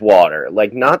garbage water.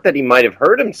 Like, not that he might have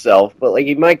hurt himself, but like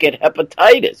he might get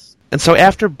hepatitis. And so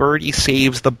after Birdie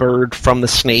saves the bird from the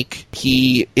snake,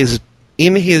 he is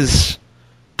in his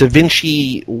Da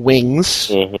Vinci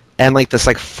wings and like this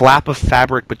like flap of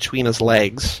fabric between his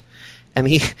legs. And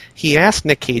he asks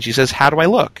Nick Cage, he says, how do I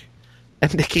look?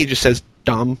 And Nick Cage just says,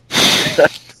 dumb.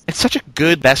 It's such a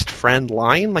good best friend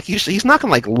line. Like he's not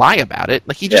gonna like lie about it.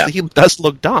 Like he does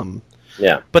look dumb.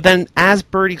 Yeah. But then as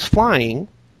Birdie's flying,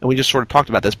 and we just sort of talked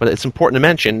about this, but it's important to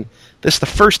mention this is the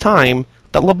first time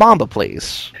that La Bamba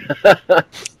plays,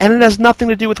 and it has nothing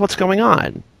to do with what's going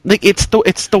on. Like it's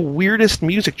the weirdest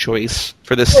music choice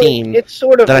for this scene. It's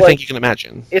sort of that like, I think you can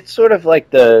imagine. It's sort of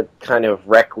like the kind of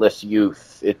reckless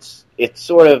youth. It's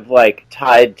sort of like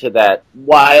tied to that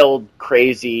wild,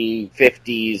 crazy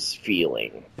 50s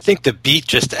feeling. I think the beat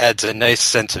just adds a nice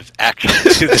sense of action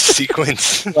to the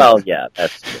sequence. Well, yeah,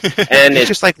 that's true. And it's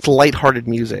just like lighthearted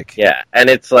music. Yeah, and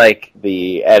it's like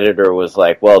the editor was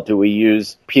like, well, do we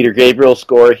use Peter Gabriel's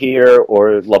score here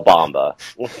or La Bamba?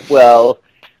 Well,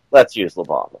 let's use La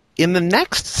Bamba. In the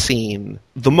next scene,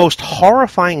 the most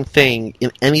horrifying thing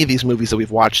in any of these movies that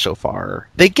we've watched so far,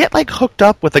 they get like hooked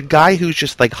up with a guy who's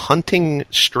just like hunting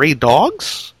stray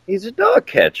dogs. He's a dog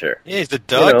catcher. Yeah, he's a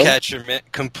dog catcher, man,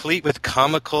 complete with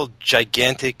comical,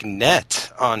 gigantic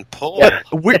net on pole. Yeah.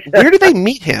 Where do they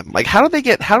meet him? Like, how do they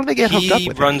get hooked up with him?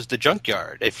 He runs the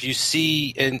junkyard. If you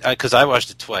see, because I watched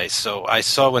it twice, so I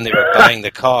saw when they were buying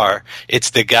the car. It's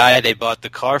the guy they bought the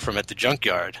car from at the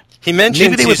junkyard. He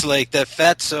mentions he's like that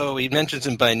fatso. He mentions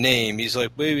him by name. He's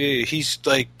like, wait, he's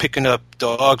like picking up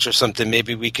dogs or something.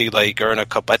 Maybe we could like earn a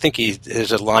couple. I think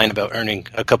there's a line about earning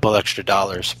a couple extra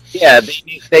dollars. Yeah,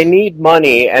 they need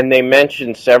money, and they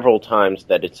mention several times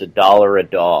that it's $1 a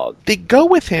dog. They go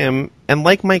with him, and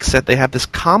like Mike said, they have this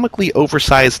comically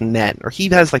oversized net, or he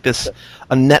has like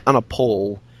a net on a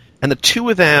pole, and the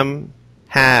two of them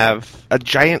have a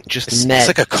giant net. It's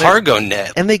like a cargo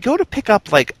net, and they go to pick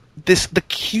up like the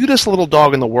cutest little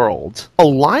dog in the world. A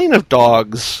line of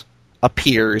dogs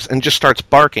appears and just starts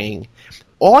barking.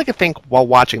 All I could think while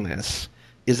watching this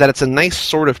is that it's a nice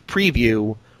sort of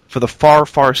preview for the far,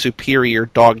 far superior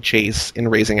dog chase in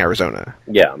Raising Arizona.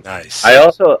 Yeah. Nice. I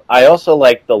also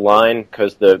like the line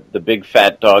because the big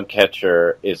fat dog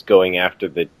catcher is going after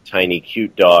the tiny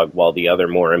cute dog while the other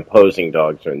more imposing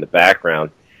dogs are in the background.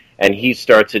 And he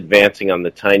starts advancing on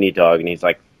the tiny dog and he's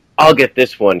like, I'll get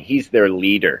this one. He's their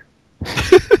leader.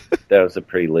 That was a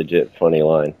pretty legit funny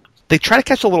line. They try to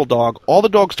catch the little dog. All the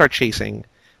dogs start chasing.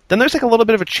 Then there's like a little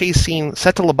bit of a chase scene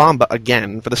set to La Bamba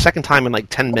again for the second time in like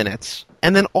 10 minutes.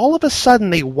 And then all of a sudden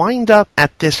they wind up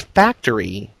at this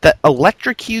factory that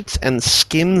electrocutes and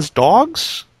skins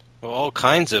dogs. Well, all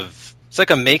kinds of... It's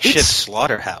like a makeshift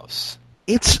slaughterhouse.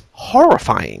 It's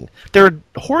horrifying. There are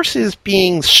horses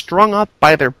being strung up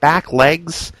by their back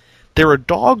legs. There are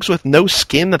dogs with no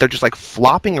skin that they're just like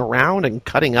flopping around and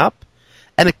cutting up.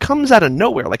 And it comes out of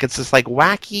nowhere. Like it's this like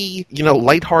wacky,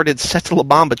 lighthearted set to La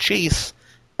Bamba chase.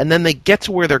 And then they get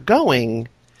to where they're going,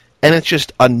 and it's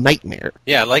just a nightmare.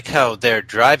 Yeah, I like how they're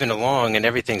driving along and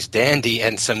everything's dandy,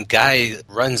 and some guy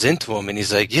runs into him, and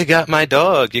he's like, you got my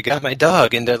dog.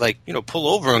 And they're like, pull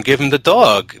over and give him the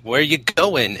dog. Where are you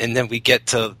going? And then we get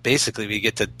to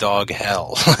dog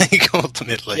hell, like,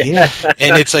 ultimately. Yeah.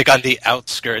 And it's like on the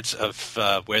outskirts of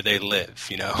where they live,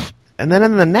 And then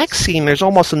in the next scene, there's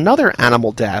almost another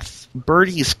animal death.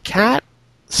 Birdie's cat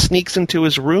sneaks into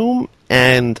his room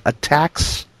and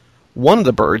attacks one of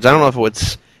the birds. I don't know if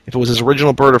it was his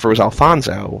original bird or if it was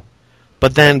Alfonso.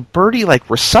 But then Birdie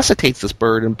resuscitates this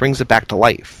bird and brings it back to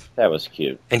life. That was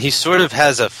cute. And he sort of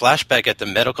has a flashback at the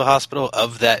medical hospital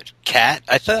of that cat.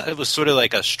 I thought it was sort of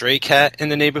like a stray cat in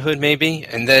the neighborhood, maybe.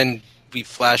 And then we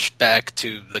flash back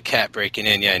to the cat breaking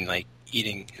in, and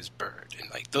eating his bird. And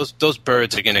those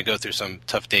birds are going to go through some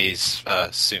tough days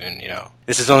soon,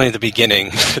 This is only the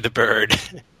beginning for the bird.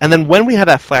 And then when we have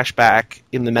that flashback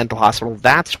in the mental hospital,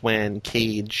 that's when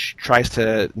Cage tries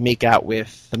to make out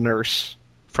with the nurse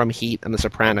from Heat and The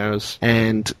Sopranos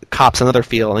and cops another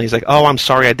feel, and he's like, oh, I'm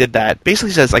sorry I did that.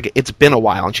 Basically says, it's been a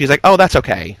while. And she's like, oh, that's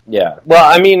okay. Yeah. Well,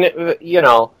 I mean,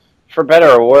 for better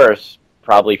or worse,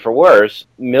 probably for worse,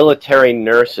 military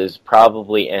nurses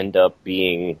probably end up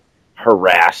being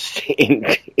harassed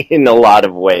in a lot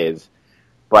of ways.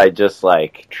 by just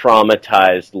like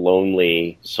traumatized,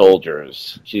 lonely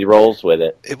soldiers. She rolls with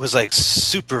it. It was like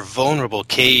super vulnerable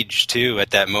Cage too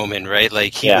at that moment, right?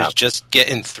 Like he was just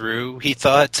getting through, he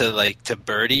thought, to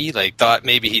Birdie, like thought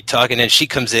maybe he'd talk, and then she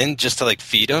comes in just to like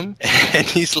feed him, and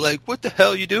he's like, "What the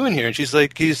hell are you doing here?" And she's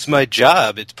like, "It's my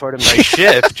job, it's part of my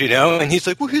shift," you know? And he's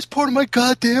like, "Well, he's part of my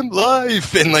goddamn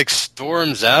life," and like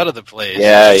storms out of the place.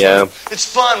 Yeah. It's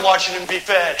fun watching him be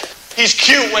fed. He's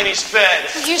cute when he's fed.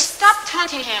 Will you stop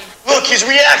taunting him? Look, he's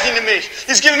reacting to me.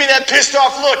 He's giving me that pissed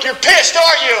off look. You're pissed,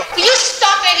 aren't you? Will you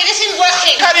stop it? It isn't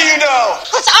working. How do you know?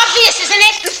 Well, it's obvious, isn't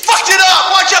it? You fucked it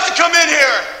up. Why'd you have to come in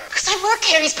here? Because I work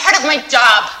here. He's part of my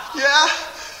job. Yeah?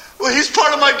 Well, he's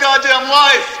part of my goddamn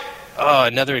life. Oh,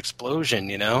 another explosion,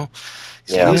 you know?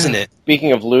 He's losing it.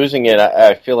 Speaking of losing it,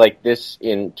 I feel like this,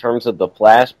 in terms of the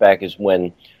flashback, is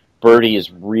when Birdie is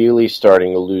really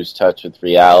starting to lose touch with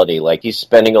reality. Like, he's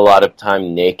spending a lot of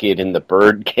time naked in the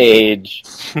bird cage.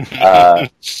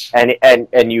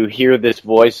 And you hear this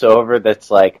voiceover that's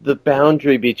like, the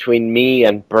boundary between me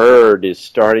and bird is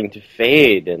starting to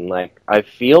fade, and like, I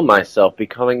feel myself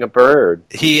becoming a bird.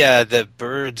 The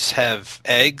birds have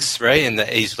eggs, right? And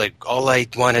he's like, all I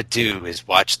want to do is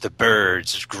watch the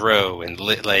birds grow, and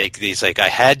he's like, I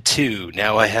had 2,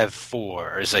 now I have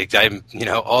 4. It's like,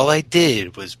 all I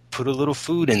did was put a little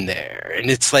food in there,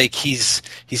 and it's like he's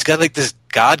got like this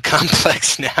god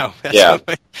complex now.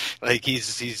 Like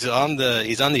he's on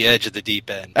the edge of the deep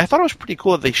end. I thought it was pretty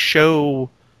cool that they show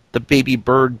the baby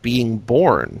bird being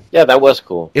born. Yeah, that was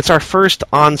cool. It's our first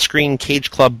on-screen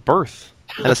Cage Club birth,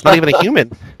 and it's not even a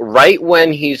human. Right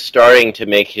when he's starting to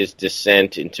make his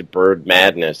descent into bird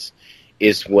madness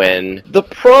is when the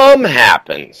prom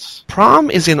happens.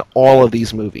 Prom is in all of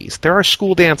these movies. There are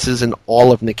school dances in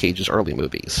all of Nick Cage's early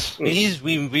movies.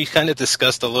 We kind of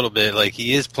discussed a little bit, like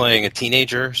he is playing a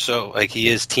teenager, so like he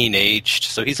is teenaged,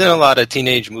 so he's in a lot of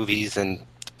teenage movies, and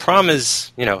prom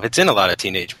is, it's in a lot of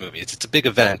teenage movies. It's a big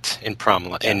event in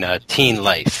teen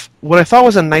life. What I thought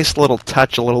was a nice little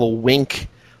touch, a little wink,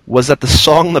 was that the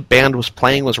song the band was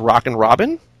playing was Rockin'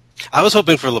 Robin. I was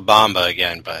hoping for La Bamba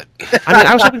again, but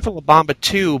I was hoping for La Bamba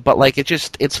too, but like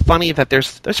it's funny that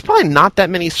there's probably not that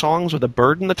many songs with a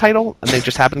bird in the title, and they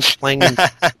just happen to be playing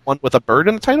one with a bird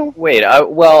in the title. Wait, I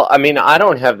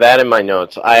don't have that in my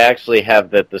notes. I actually have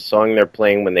that the song they're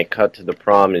playing when they cut to the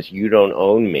prom is "You Don't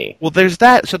Own Me." Well, there's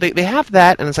that. So they have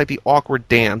that, and it's like the awkward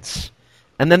dance.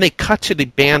 And then they cut to the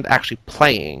band actually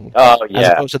playing, as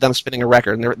opposed to them spinning a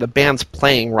record. And the band's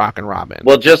playing Rockin' Robin.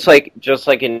 Well, just like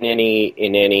in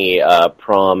any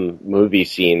prom movie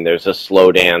scene, there's a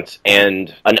slow dance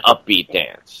and an upbeat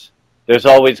dance. There's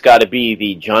always got to be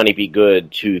the Johnny B.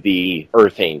 Good to the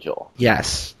Earth Angel.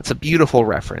 Yes, it's a beautiful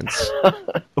reference.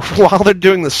 While they're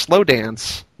doing the slow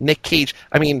dance, Nick Cage.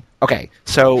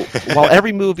 So while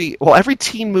every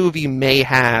teen movie may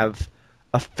have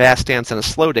a fast dance and a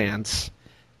slow dance,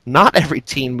 not every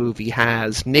teen movie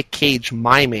has Nick Cage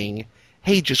miming,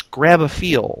 "Hey, just grab a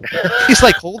feel." He's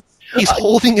like he's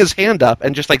holding his hand up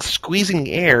and just like squeezing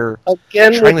the air,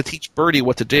 trying to teach Birdie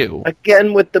what to do.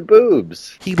 Again with the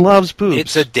boobs. He loves boobs.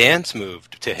 It's a dance move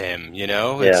to him,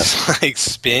 It's like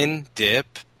spin,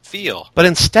 dip, feel. But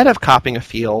instead of copying a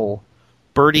feel,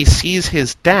 Birdie sees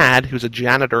his dad, who's a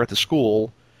janitor at the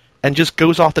school, and just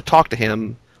goes off to talk to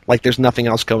him like there's nothing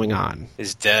else going on.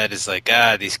 His dad is like,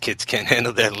 these kids can't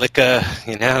handle their liquor,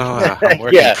 I'm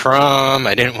working prom,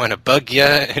 I didn't want to bug you.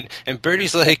 And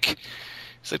Birdie's like,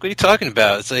 what are you talking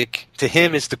about? It's like, to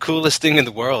him, it's the coolest thing in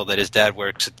the world that his dad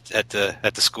works at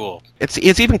the school. It's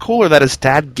even cooler that his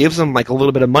dad gives him like a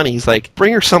little bit of money. He's like,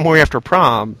 bring her somewhere after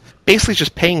prom, basically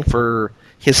just paying for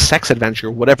his sex adventure,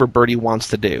 whatever Birdie wants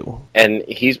to do. And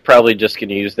he's probably just going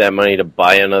to use that money to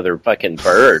buy another fucking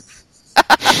bird.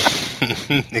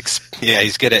 Yeah,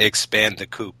 he's going to expand the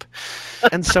coop.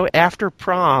 And so after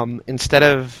prom, instead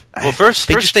of... Well, first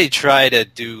they try to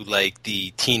do like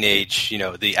the teenage,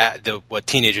 the what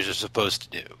teenagers are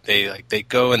supposed to do. They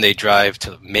go and they drive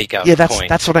to make out. Yeah, point.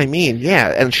 That's what I mean.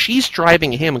 Yeah, and she's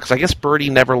driving him because I guess Birdie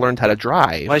never learned how to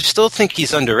drive. Well, I still think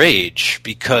he's underage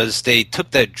because they took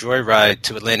that joyride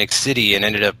to Atlantic City and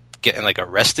ended up getting like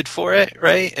arrested for it,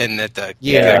 right? And that the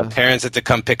parents had to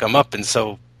come pick him up, and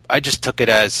so I just took it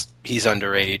as he's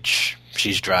underage.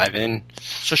 She's driving.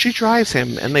 So she drives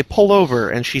him, and they pull over,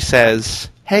 and she says,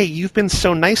 "Hey, you've been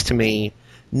so nice to me.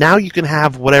 Now you can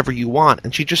have whatever you want."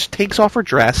 And she just takes off her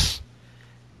dress,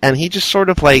 and he just sort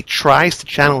of like tries to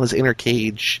channel his inner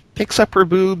Cage, picks up her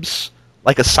boobs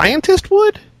like a scientist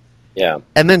would. Yeah.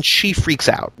 And then she freaks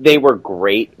out. They were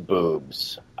great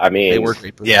boobs. I mean, they were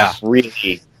great boobs. Yeah.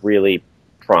 Really, really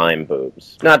prime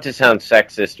boobs. Not to sound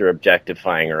sexist or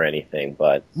objectifying or anything,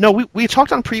 but... No, we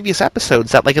talked on previous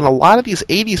episodes that, like, in a lot of these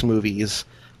 80s movies,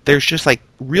 there's just, like,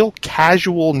 real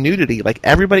casual nudity. Like,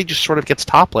 everybody just sort of gets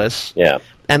topless. Yeah.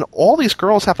 And all these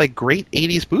girls have, like, great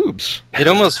 80s boobs. It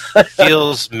almost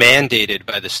feels mandated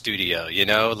by the studio, you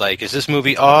know? Like, is this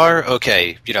movie R?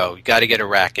 Okay, you know, you got to get a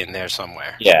rack in there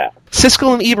somewhere. Yeah.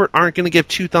 Siskel and Ebert aren't going to give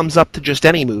 2 thumbs up to just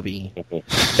any movie.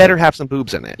 Better have some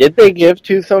boobs in it. Did they give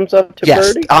 2 thumbs up to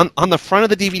Birdie? Yes. On the front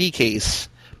of the DVD case,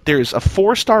 there's a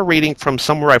 4-star rating from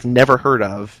somewhere I've never heard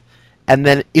of. And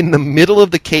then in the middle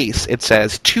of the case, it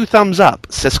says, 2 thumbs up,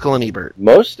 Siskel and Ebert.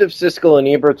 Most of Siskel and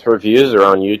Ebert's reviews are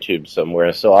on YouTube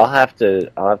somewhere, so I'll have to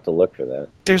look for that.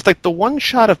 There's like the one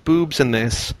shot of boobs in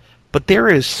this, but there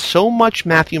is so much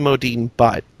Matthew Modine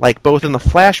butt, like both in the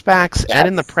flashbacks and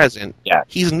in the present. Yeah.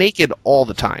 He's naked all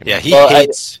the time. Yeah, he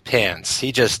hates pants.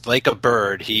 He just, like a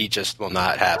bird, he just will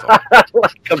not have them.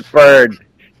 Like a bird.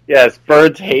 Yes,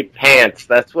 birds hate pants.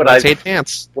 That's what Birds hate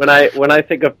pants. When I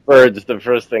think of birds, the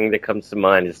first thing that comes to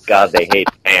mind is, God, they hate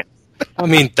pants. I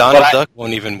mean, Donald Duck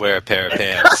won't even wear a pair of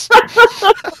pants.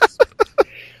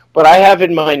 But I have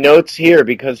in my notes here,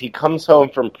 because he comes home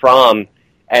from prom,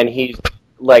 and he's,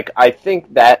 like, I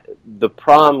think that the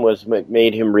prom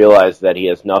made him realize that he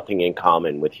has nothing in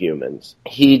common with humans.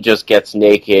 He just gets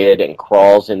naked and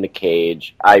crawls in the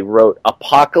cage. I wrote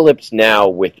Apocalypse Now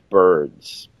with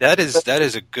birds. That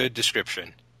is a good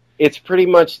description. It's pretty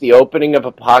much the opening of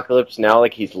Apocalypse Now,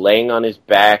 like he's laying on his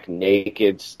back,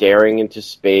 naked, staring into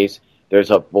space. There's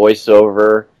a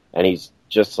voiceover, and he's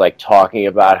just, like, talking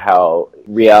about how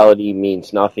reality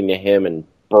means nothing to him, and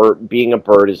being a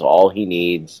bird is all he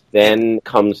needs. Then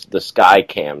comes the sky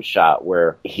cam shot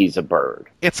where he's a bird.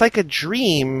 It's like a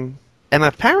dream, and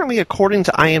apparently, according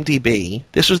to IMDb,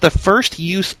 this was the first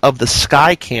use of the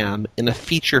sky cam in a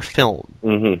feature film.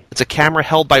 Mm-hmm. It's a camera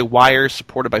held by wires,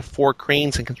 supported by 4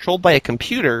 cranes, and controlled by a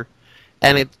computer,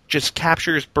 and it just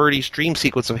captures Birdie's dream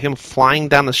sequence of him flying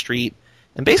down the street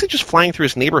and basically just flying through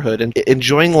his neighborhood and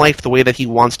enjoying life the way that he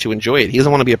wants to enjoy it. He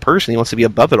doesn't want to be a person. He wants to be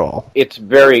above it all. It's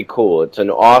very cool. It's an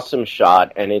awesome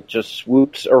shot, and it just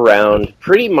swoops around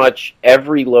pretty much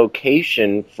every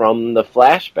location from the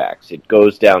flashbacks. It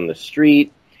goes down the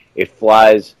street. It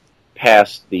flies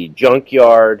past the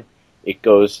junkyard. It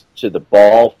goes to the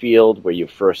ball field where you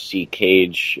first see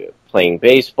Cage playing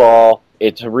baseball.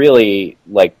 It's really,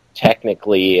 like,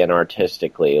 technically and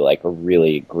artistically, like, a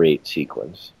really great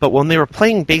sequence. But when they were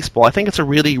playing baseball, I think it's a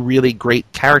really, really great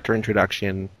character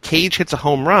introduction. Cage hits a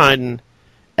home run,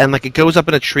 and, like, it goes up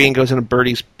in a tree and goes into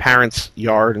Birdie's parents'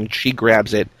 yard, and she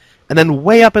grabs it. And then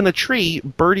way up in the tree,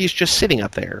 Birdie's just sitting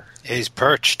up there. He's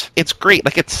perched. It's great.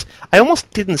 Like, I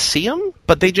almost didn't see him,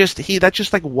 but that's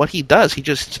just, like, what he does. He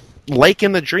just, like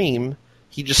in the dream,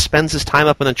 he just spends his time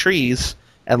up in the trees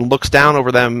and looks down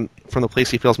over them from the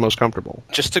place he feels most comfortable.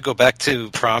 Just to go back to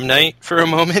prom night for a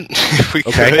moment, if we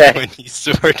could, when he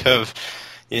sort of,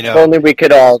 you know... If only we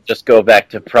could all just go back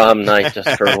to prom night just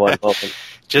for one moment.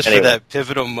 Just for that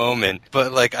pivotal moment.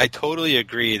 But, like, I totally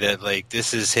agree that, like,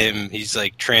 this is him. He's,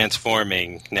 like,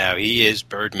 transforming now. He is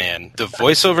Birdman. The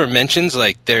voiceover mentions,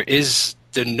 like, there is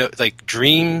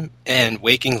dream and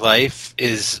waking life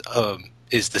is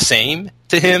the same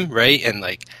to him, right? And,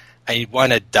 like, I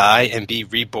want to die and be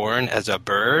reborn as a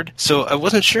bird. So I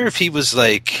wasn't sure if he was,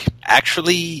 like,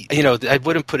 actually, you know, I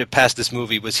wouldn't put it past this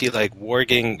movie. Was he, like,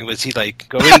 warging? Was he, like,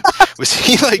 going,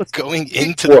 going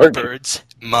into the bird's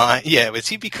mind? Yeah, was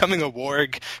he becoming a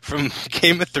warg from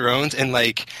Game of Thrones? And,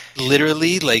 like,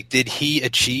 literally, like, did he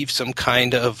achieve some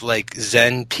kind of, like,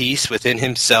 Zen peace within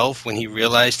himself when he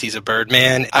realized he's a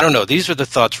Birdman? I don't know. These are the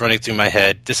thoughts running through my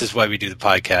head. This is why we do the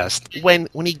podcast. When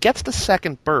he gets the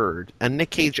second bird and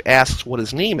Nick Cage asks what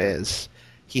his name is,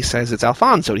 he says it's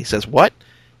Alfonso. And he says, what?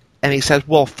 And he says,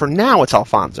 well, for now it's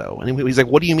Alfonso. And he's like,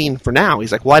 what do you mean for now?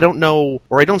 He's like, well, I don't know,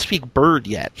 or I don't speak bird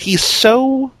yet. He's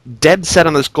so dead set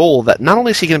on this goal that not only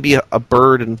is he going to be a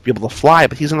bird and be able to fly,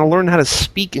 but he's going to learn how to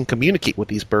speak and communicate with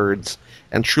these birds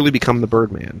and truly become the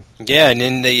Birdman. Yeah, and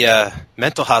in the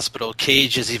mental hospital,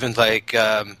 Cage is even like,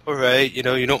 all right, you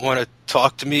know, you don't want to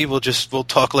talk to me, we'll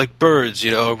talk like birds, you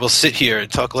know, or we'll sit here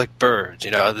and talk like birds, you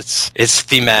know, it's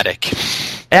thematic.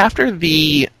 After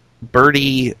the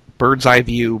bird's eye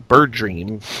view bird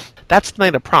dream, that's the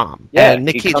night of prom. Yeah, and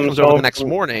Nick Cage comes over the next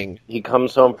morning. He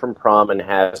comes home from prom and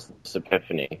has this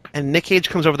epiphany. And Nick Cage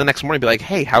comes over the next morning and be like,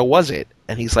 hey, how was it?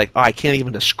 And he's like, oh, I can't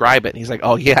even describe it. And he's like,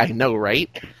 oh, yeah, I know, right?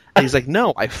 And he's like,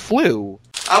 no, I flew.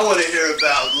 I want to hear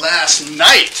about last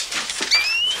night.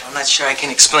 I'm not sure I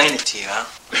can explain it to you, huh?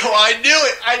 Oh, I knew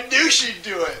it. I knew she'd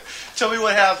do it. Tell me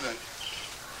what happened.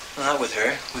 Well, not with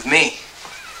her. With me.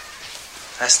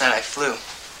 Last night I flew.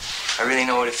 I really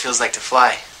know what it feels like to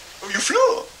fly. Oh, you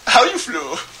flew? How you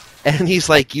flew? And he's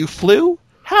like, you flew?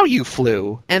 How you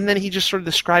flew? And then he just sort of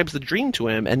describes the dream to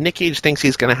him, and Nick Cage thinks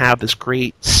he's going to have this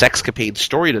great sexcapade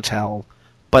story to tell,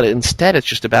 but instead it's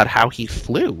just about how he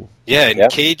flew. Yeah,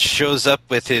 and Cage shows up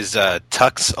with his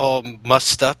tux all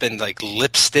mussed up and like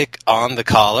lipstick on the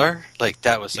collar. Like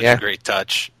that was such a great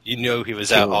touch. You know he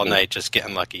was out all night just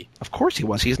getting lucky. Of course he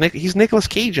was. He's Nicolas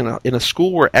Cage in a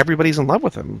school where everybody's in love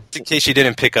with him. In case you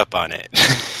didn't pick up on it,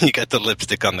 he got the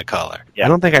lipstick on the collar. Yeah. I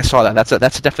don't think I saw that.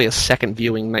 That's definitely a second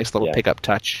viewing, nice little pickup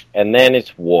touch. And then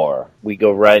it's war. We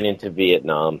go right into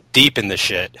Vietnam. Deep in the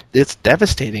shit. It's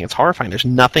devastating. It's horrifying. There's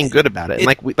nothing good about it. And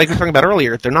like we were talking about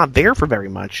earlier, they're not there for very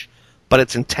much, but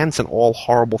it's intense and all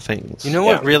horrible things. You know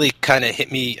what really kind of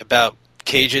hit me about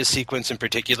Cage's sequence in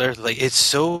particular? Like, it's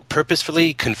so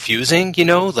purposefully confusing, you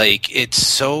know? Like, it's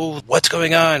so, what's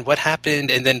going on? What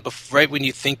happened? And then right when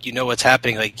you think you know what's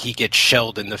happening, like, he gets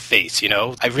shelled in the face, you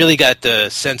know? I really got the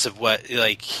sense of what,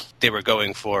 like, they were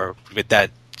going for with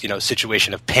that, you know,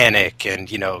 situation of panic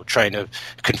and, you know, trying to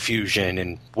confusion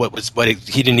and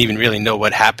he didn't even really know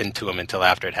what happened to him until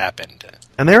after it happened.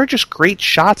 And there are just great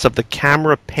shots of the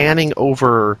camera panning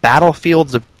over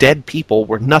battlefields of dead people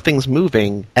where nothing's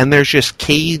moving, and there's just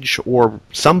Cage or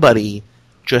somebody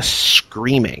just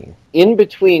screaming. In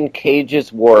between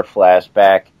Cage's war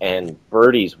flashback and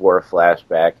Birdie's war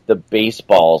flashback, the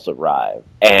baseballs arrive.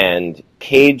 And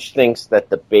Cage thinks that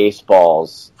the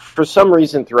baseballs, for some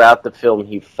reason throughout the film,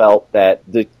 he felt that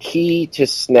the key to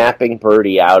snapping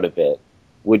Birdie out of it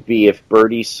would be if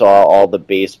Birdie saw all the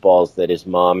baseballs that his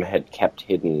mom had kept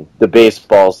hidden, the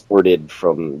baseballs boarded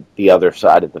from the other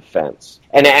side of the fence.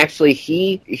 And actually,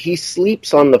 he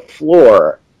sleeps on the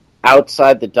floor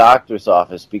outside the doctor's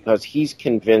office because he's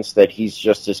convinced that he's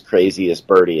just as crazy as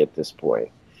Birdie at this point.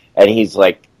 And he's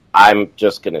like, I'm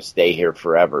just going to stay here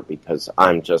forever because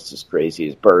I'm just as crazy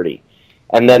as Birdie.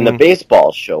 And then the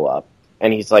baseballs show up,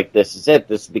 and he's like, this is it.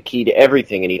 This is the key to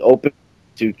everything. And he opens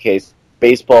the suitcase.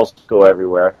 Baseballs go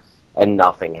everywhere, and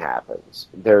nothing happens.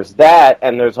 There's that,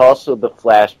 and there's also the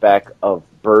flashback of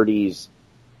Birdie's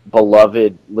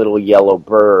beloved little yellow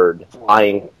bird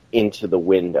flying into the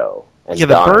window. And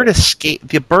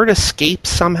the bird escapes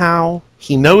somehow.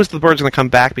 He knows the bird's going to come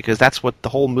back because that's what the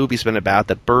whole movie's been about,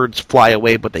 that birds fly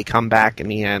away, but they come back in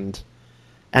the end.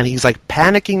 And he's like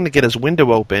panicking to get his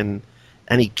window open,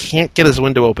 and he can't get his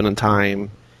window open in time,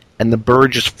 and the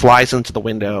bird just flies into the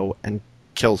window and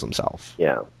kills himself.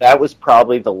 Yeah, that was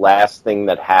probably the last thing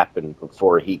that happened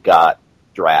before he got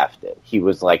drafted. He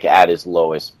was like at his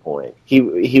lowest point. He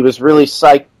was really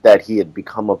psyched that he had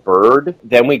become a bird.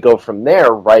 Then we go from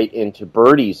there right into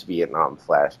Birdie's Vietnam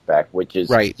flashback, which is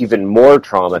even more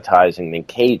traumatizing than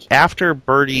Cage. After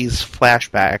Birdie's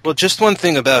flashback... Well, just one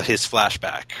thing about his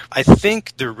flashback. I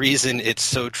think the reason it's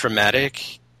so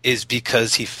traumatic is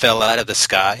because he fell out of the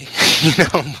sky. You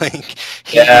know, like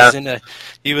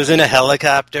he was in a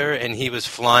helicopter and he was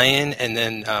flying, and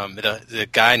then the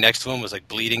guy next to him was like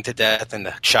bleeding to death, and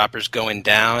the chopper's going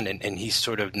down, and he's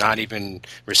sort of not even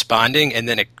responding, and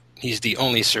then he's the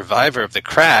only survivor of the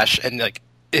crash, and like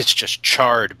it's just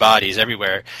charred bodies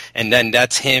everywhere, and then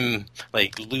that's him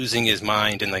like losing his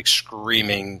mind and like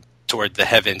screaming toward the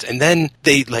heavens, and then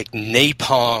they like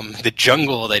napalm the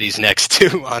jungle that he's next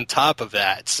to on top of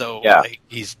that, so like,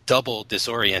 he's double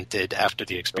disoriented after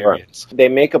the experience. They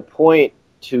make a point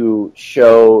to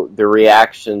show the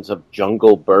reactions of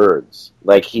jungle birds.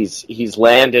 Like he's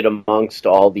landed amongst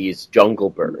all these jungle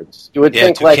birds. You would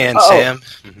think toucan like, Sam.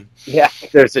 Mm-hmm. Yeah,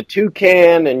 there's a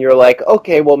toucan, and you're like,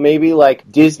 okay, well maybe like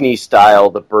Disney style,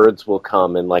 the birds will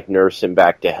come and like nurse him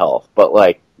back to health. But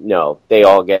like, no, they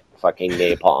all get fucking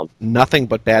napalm. Nothing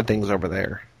but bad things over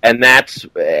there. And that's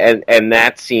and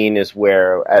that scene is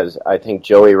where, as I think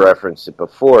Joey referenced it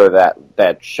before,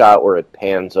 that shot where it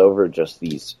pans over just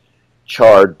these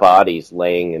charred bodies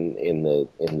laying in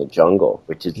the jungle,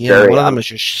 which is very one of them is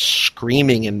just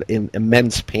screaming in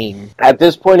immense pain. At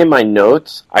this point in my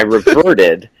notes, I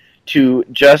reverted to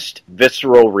just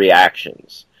visceral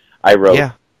reactions. I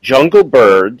wrote jungle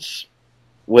birds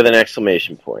with an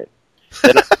exclamation point.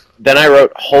 Then I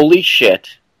wrote holy shit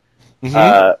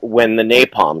when the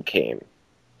napalm came.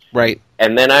 Right.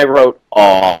 And then I wrote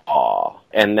awe.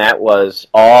 And that was,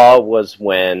 awe was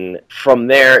when, from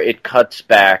there it cuts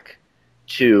back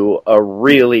to a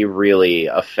really, really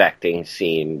affecting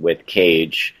scene with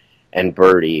Cage and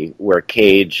Birdie, where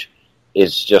Cage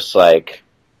is just like,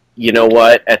 you know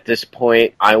what, at this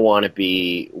point, I want to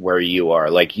be where you are.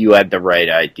 Like, you had the right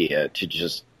idea to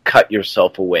just cut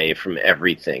yourself away from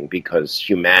everything because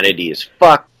humanity is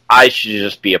fucked. I should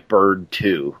just be a bird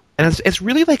too. And it's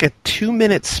really like a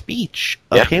 2-minute speech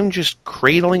of him just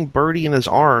cradling Birdie in his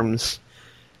arms,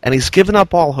 and he's given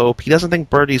up all hope. He doesn't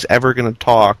think Birdie's ever going to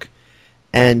talk,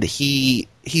 and he's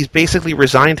basically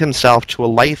resigned himself to a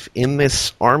life in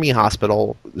this army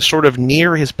hospital, sort of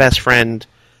near his best friend,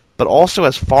 but also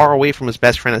as far away from his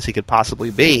best friend as he could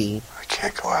possibly be. I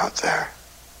can't go out there.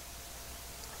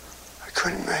 I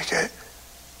couldn't make it.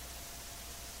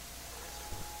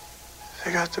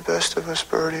 They got the best of us,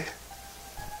 Birdie.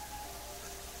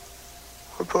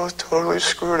 We're both totally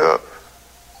screwed up.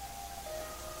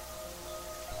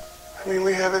 I mean,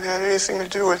 we haven't had anything to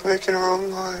do with making our own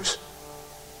lives.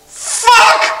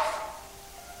 Fuck!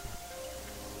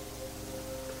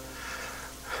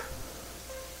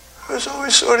 I was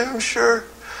always so damn sure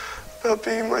about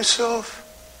being myself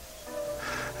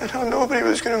and how nobody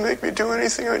was going to make me do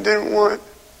anything I didn't want.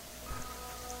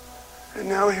 And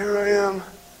now here I am.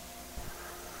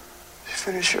 They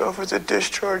finish you off with a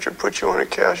discharge or put you on a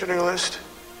casualty list.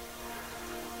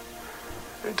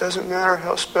 It doesn't matter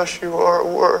how special you are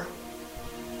or were.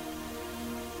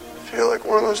 I feel like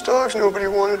one of those dogs nobody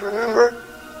wanted, remember?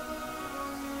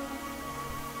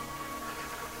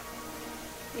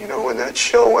 You know, when that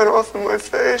shell went off in my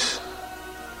face,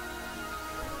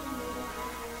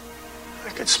 I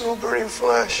could smell burning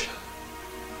flesh.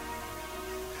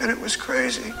 And it was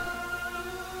crazy.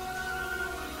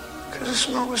 Because the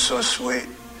smell was so sweet,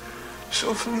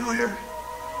 so familiar.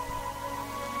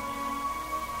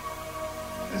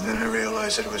 And then I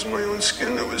realized that it was my own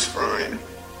skin that was frying.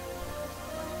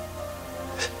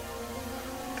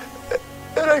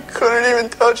 And I couldn't even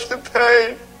touch the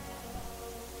pain.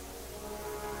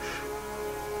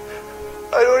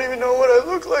 I don't even know what I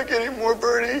look like anymore,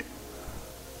 Birdie.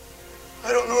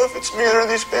 I don't know if it's me under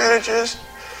these bandages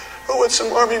or what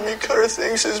some army meat cutter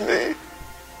thinks is me.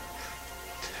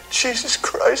 Jesus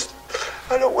Christ,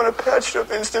 I don't want a patched up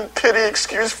instant pity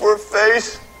excuse for a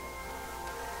face.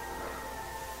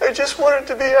 I just want it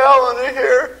to be Al under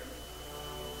here,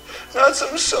 not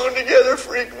some sewn together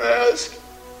freak mask.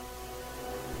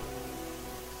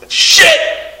 But shit!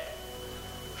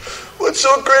 What's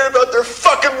so great about their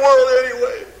fucking world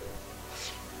anyway?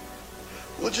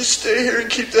 We'll just stay here and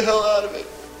keep the hell out of it.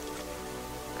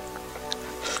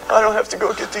 I don't have to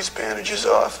go get these bandages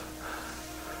off.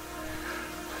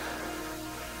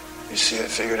 You see, I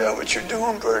figured out what you're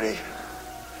doing, Birdie.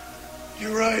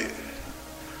 You're right.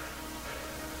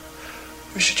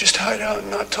 We should just hide out and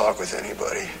not talk with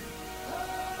anybody.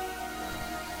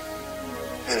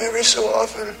 And every so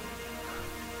often,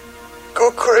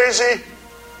 go crazy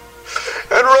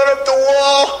and run up the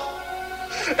wall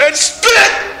and spit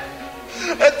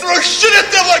and throw shit at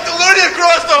them like the loony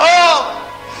across the hall.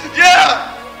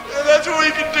 Yeah, that's what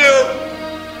we can do.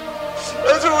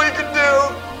 That's what we can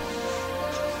do.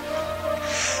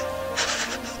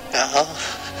 Al,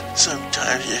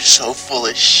 sometimes you're so full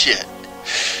of shit.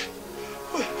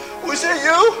 Was that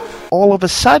you? All of a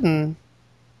sudden,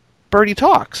 Birdie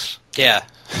talks. Yeah.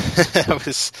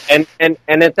 And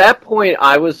at that point,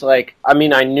 I was like, I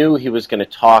mean, I knew he was going to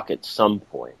talk at some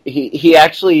point. He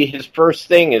actually, his first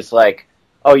thing is like,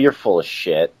 "Oh, you're full of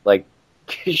shit." Like,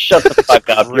 shut the fuck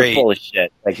up. You're full of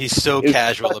shit. Like, he's so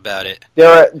casual about it.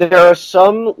 There are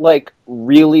some like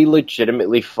really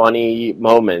legitimately funny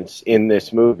moments in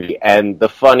this movie, and the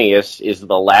funniest is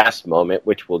the last moment,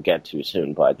 which we'll get to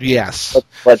soon, bud. Yes.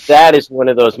 But that is one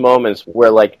of those moments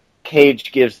where like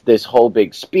Cage gives this whole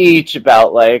big speech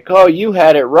about like, "Oh, you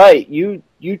had it right. You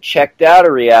checked out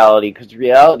of reality because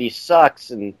reality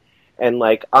sucks," and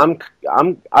like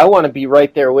I want to be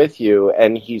right there with you,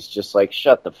 and he's just like,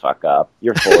 "Shut the fuck up.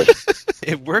 You're full of shit."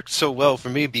 It worked so well for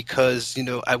me because, you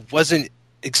know, I wasn't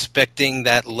expecting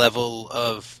that level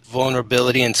of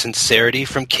vulnerability and sincerity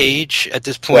from Cage at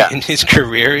this point in his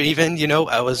career even, you know.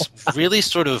 I was really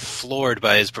sort of floored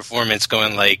by his performance,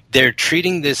 going like, they're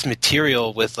treating this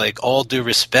material with like all due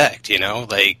respect, you know,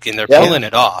 like, and they're pulling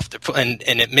it off. And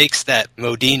it makes that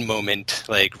Modine moment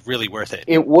like really worth it.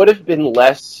 It would have been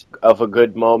less of a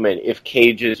good moment if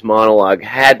Cage's monologue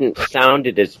hadn't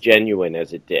sounded as genuine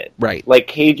as it did. Right. Like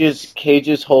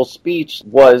Cage's whole speech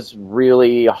was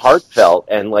really heartfelt,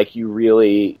 and like you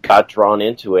really got drawn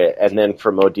into it, and then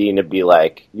for Modine to be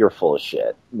like, "You're full of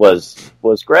shit," was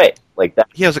great. Like that.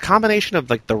 Yeah, it was a combination of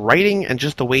like the writing and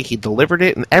just the way he delivered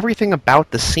it, and everything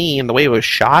about the scene, the way it was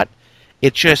shot.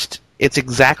 It's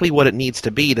exactly what it needs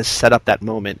to be to set up that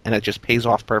moment, and it just pays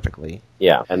off perfectly.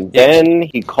 Yeah, and then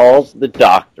he calls the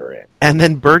doctor in. And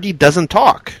then Birdie doesn't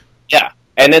talk. Yeah.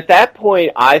 And at that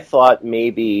point, I thought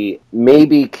maybe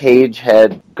Cage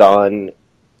had gone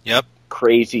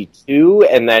crazy too,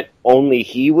 and that only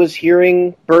he was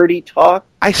hearing Birdie talk?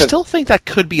 I still think that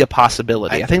could be a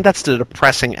possibility. I think that's the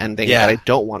depressing ending that I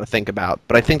don't want to think about,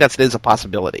 but I think that is a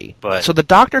possibility. So the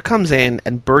doctor comes in,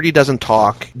 and Birdie doesn't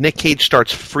talk. Nick Cage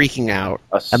starts freaking out,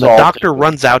 and the doctor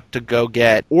runs out to go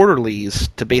get orderlies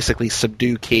to basically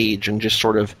subdue Cage and just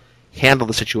sort of handle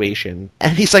the situation.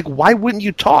 And he's like, why wouldn't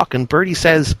you talk? And Birdie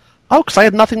says, oh, because I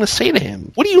had nothing to say to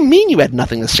him. What do you mean you had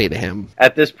nothing to say to him?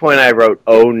 At this point, I wrote,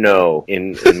 oh no,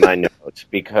 in my notes,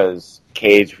 because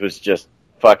Cage was just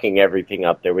fucking everything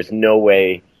up. There was no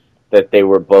way that they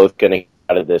were both going to get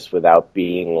out of this without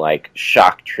being, like,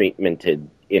 shock treatmented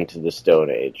into the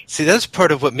Stone Age. See, that's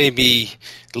part of what made me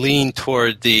lean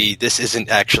toward this isn't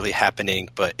actually happening,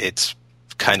 but it's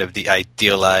kind of the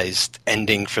idealized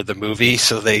ending for the movie,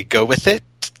 so they go with it.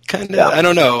 Kind of, I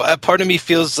don't know. Part of me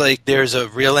feels like there's a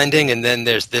real ending and then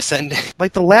there's this ending.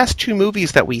 Like the last two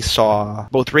movies that we saw,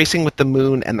 both Racing with the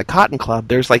Moon and The Cotton Club,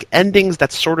 there's like endings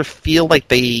that sort of feel like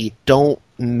they don't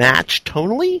match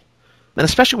tonally. And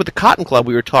especially with The Cotton Club,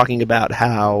 we were talking about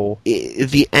how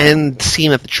the end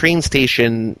scene at the train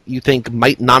station you think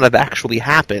might not have actually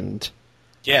happened.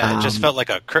 Yeah, it just felt like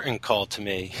a curtain call to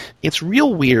me. It's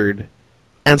real weird.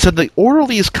 And so the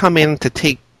orderlies come in to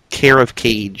take care of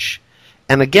Cage.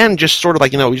 And again, just sort of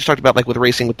like, we just talked about like with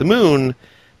Racing with the Moon,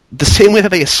 the same way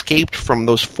that they escaped from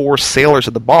those 4 sailors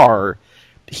at the bar,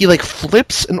 he like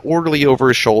flips an orderly over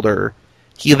his shoulder,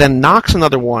 he then knocks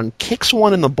another one, kicks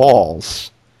one in the balls,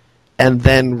 and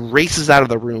then races out of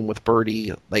the room with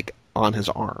Birdie like on his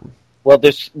arm. Well,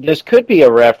 this could be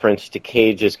a reference to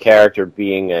Cage's character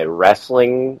being a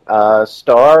wrestling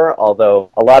star, although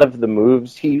a lot of the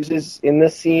moves he uses in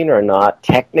this scene are not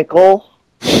technical.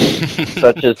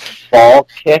 Such as ball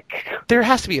kick. There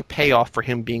has to be a payoff for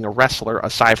him being a wrestler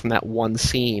aside from that one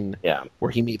scene where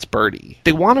he meets Birdie.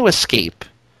 They want to escape,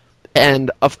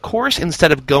 and of course,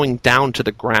 instead of going down to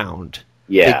the ground,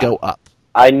 they go up.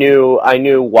 I knew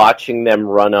watching them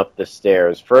run up the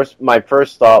stairs. My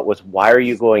first thought was, why are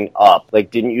you going up?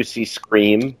 Like, didn't you see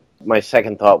Scream? My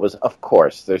second thought was, of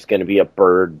course, there's going to be a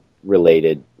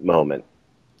bird-related moment.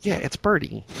 Yeah, it's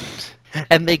Birdie.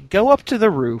 And they go up to the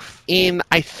roof in,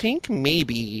 I think,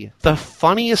 maybe the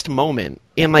funniest moment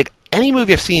in, like, any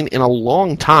movie I've seen in a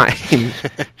long time.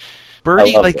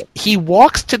 Birdie, like, he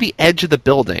walks to the edge of the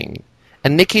building,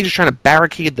 and Nick Cage is trying to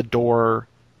barricade the door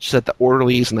so that the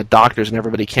orderlies and the doctors and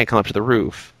everybody can't come up to the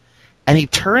roof. And he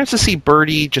turns to see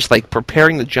Birdie just, like,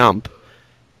 preparing to jump,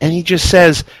 and he just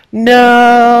says,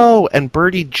 no! And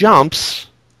Birdie jumps,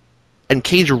 and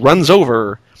Cage runs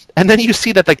over. And then you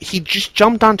see that like he just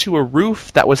jumped onto a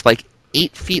roof that was like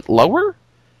 8 feet lower.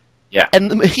 Yeah.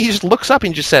 And he just looks up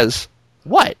and just says,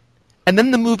 what? And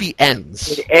then the movie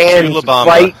ends. It ends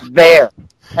right there.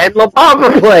 And La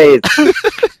Bamba plays.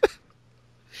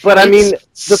 But I mean,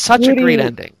 such a great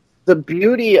ending. The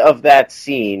beauty of that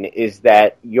scene is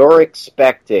that you're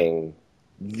expecting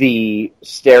the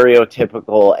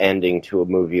stereotypical ending to a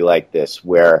movie like this,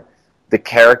 where the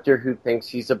character who thinks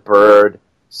he's a bird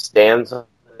stands on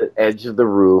the edge of the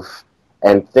roof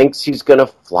and thinks he's going to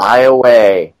fly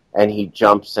away, and he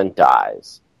jumps and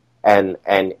dies. And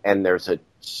there's a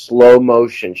slow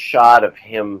motion shot of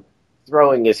him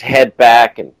throwing his head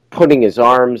back and putting his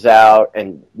arms out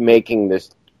and making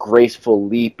this graceful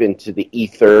leap into the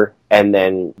ether, and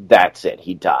then that's it,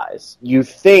 he dies. You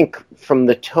think from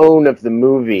the tone of the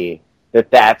movie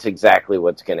that that's exactly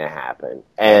what's going to happen,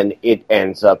 and it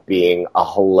ends up being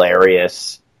a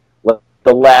hilarious...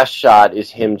 The last shot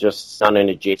is him just on an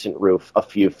adjacent roof a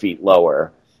few feet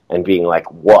lower and being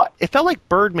like, what? It felt like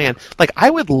Birdman. Like, I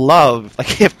would love...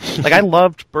 I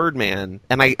loved Birdman,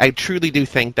 and I truly do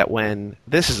think that when...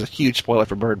 This is a huge spoiler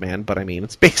for Birdman, but I mean,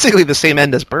 it's basically the same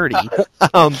end as Birdie.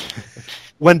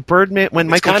 When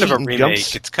Michael Keaton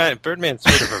jumps... Birdman's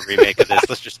sort of a remake of this,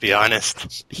 let's just be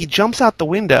honest. He jumps out the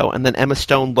window, and then Emma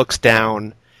Stone looks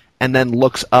down, and then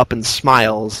looks up and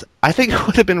smiles. I think it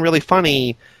would have been really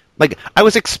funny... Like, I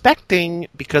was expecting,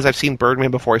 because I've seen Birdman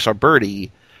before I saw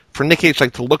Birdie, for Nick Cage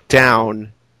to look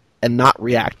down and not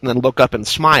react, and then look up and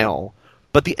smile.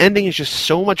 But the ending is just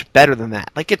so much better than that.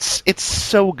 Like, it's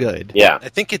so good. Yeah. I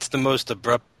think it's the most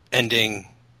abrupt ending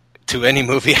to any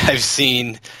movie I've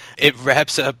seen. It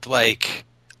wraps up, like,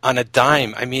 on a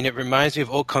dime. I mean, it reminds me of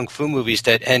old kung fu movies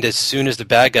that end as soon as the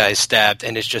bad guy is stabbed,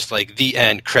 and it's just like, the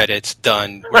end, credits,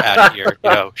 done, we're out of here,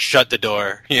 shut the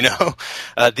door,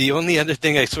 The only other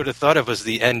thing I sort of thought of was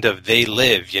the end of They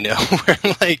Live,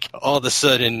 where, like, all of a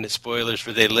sudden, spoilers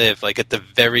for They Live, like, at the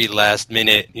very last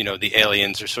minute, the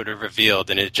aliens are sort of revealed,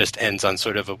 and it just ends on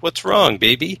sort of a, what's wrong,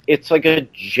 baby? It's like a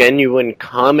genuine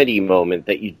comedy moment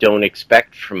that you don't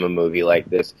expect from a movie like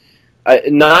this.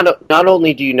 Not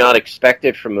only do you not expect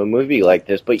it from a movie like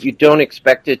this, but you don't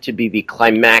expect it to be the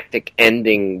climactic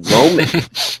ending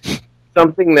moment.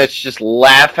 Something that's just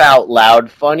laugh out loud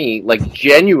funny, like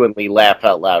genuinely laugh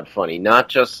out loud funny, not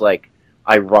just like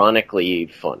ironically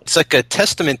funny. It's like a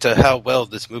testament to how well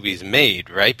this movie's made,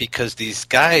 right? Because these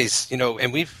guys,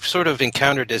 and we've sort of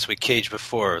encountered this with Cage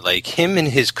before, like him and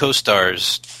his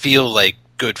co-stars feel like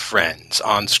good friends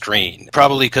on screen,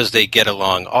 probably because they get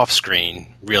along off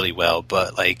screen really well,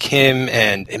 but like him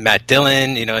and Matt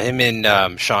Dillon, him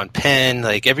and Sean Penn,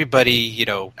 like everybody,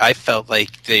 I felt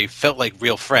like they felt like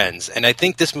real friends. And I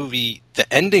think this movie,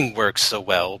 the ending works so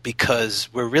well because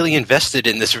we're really invested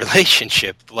in this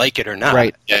relationship, like it or not.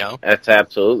 Right. That's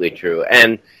absolutely true.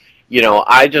 And,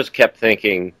 I just kept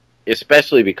thinking,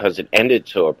 especially because it ended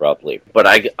so abruptly, but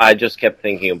I just kept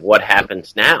thinking of what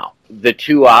happens now. The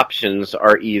two options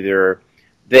are either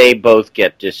they both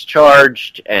get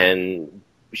discharged and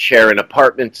share an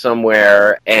apartment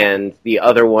somewhere, and the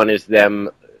other one is them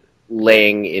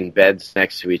laying in beds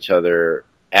next to each other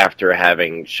after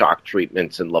having shock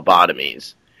treatments and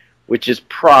lobotomies, which is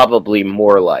probably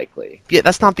more likely. Yeah,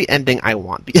 that's not the ending I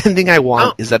want. The ending I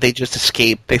want is that they just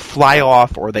escape, they fly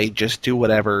off, or they just do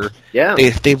whatever. Yeah.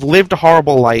 They've lived a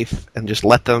horrible life, and just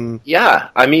let them... Yeah,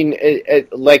 I mean,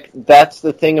 that's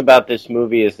the thing about this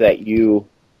movie is that you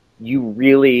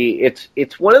really...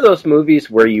 It's one of those movies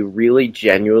where you really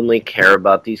genuinely care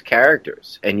about these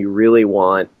characters, and you really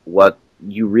want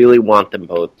them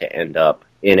both to end up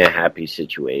in a happy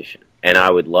situation. And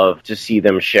I would love to see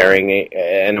them sharing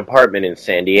an apartment in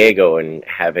San Diego and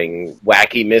having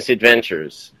wacky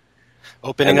misadventures.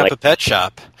 Opening up a pet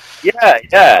shop. Yeah.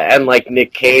 And like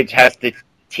Nick Cage has to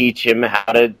teach him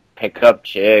how to pick up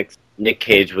chicks. Nick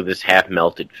Cage with his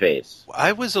half-melted face.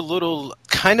 I was a little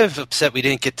kind of upset we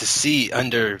didn't get to see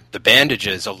under the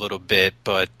bandages a little bit,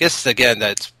 but I guess, again,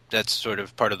 that's sort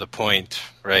of part of the point,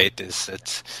 right?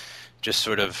 It's just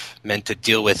sort of meant to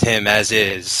deal with him as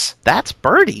is. That's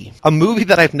Birdie, a movie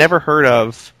that I've never heard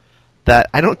of, that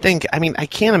I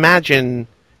can't imagine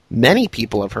many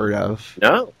people have heard of.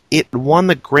 No. It won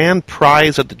the grand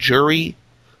prize of the jury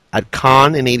at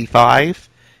Cannes in '85.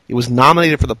 It was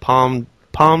nominated for the Palme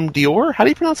d'Or. How do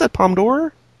you pronounce that? Palme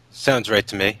d'Or? Sounds right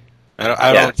to me.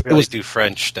 I don't really do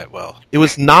French that well. It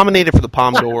was nominated for the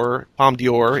Palme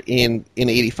d'Or in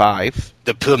 '85.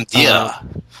 The Palme d'Or.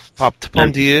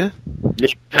 Palme d'Or.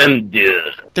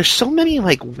 There's so many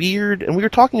like weird, and we were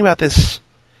talking about this,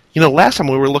 last time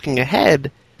we were looking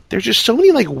ahead. There's just so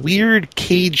many like weird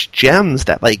Cage gems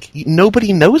that like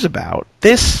nobody knows about.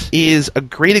 This is a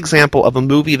great example of a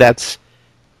movie that's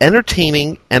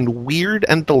entertaining and weird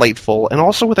and delightful, and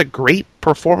also with a great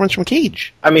performance from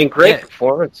Cage. I mean, great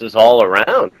performances all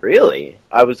around, really.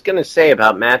 I was going to say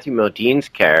about Matthew Modine's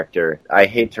character, I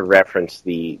hate to reference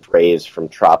the phrase from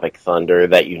Tropic Thunder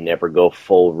that you never go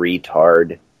full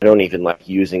retard. I don't even like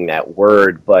using that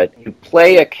word, but you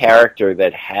play a character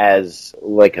that has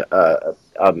like a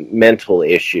mental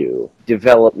issue,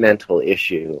 developmental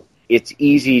issue. It's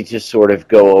easy to sort of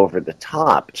go over the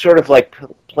top, sort of like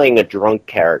playing a drunk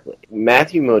character.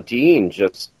 Matthew Modine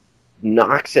just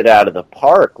knocks it out of the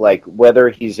park, like whether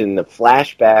he's in the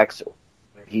flashbacks,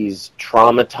 he's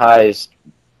traumatized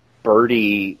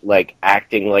Birdie, like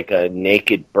acting like a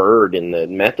naked bird in the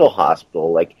mental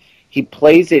hospital. Like he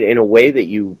plays it in a way that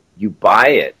you buy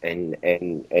it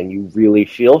and you really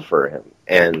feel for him,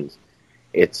 and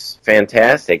it's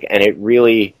fantastic. And it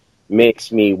really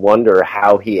makes me wonder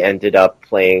how he ended up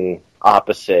playing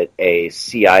opposite a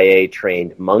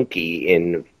CIA-trained monkey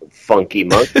in Funky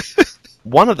Monkey.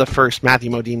 One of the first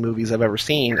Matthew Modine movies I've ever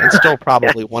seen, and still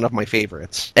probably one of my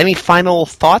favorites. Any final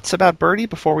thoughts about Birdie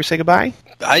before we say goodbye?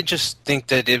 I just think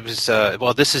that it was,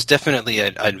 this is definitely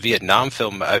a Vietnam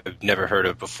film I've never heard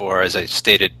of before, as I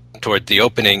stated toward the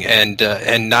opening,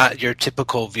 and not your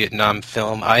typical Vietnam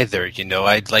film either.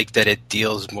 I like that it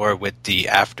deals more with the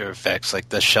after effects, like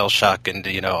the shell shock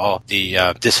and all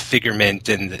the disfigurement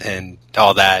and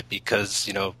all that,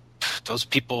 because those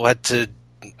people had to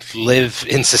live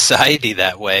in society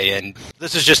that way, and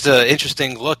this is just an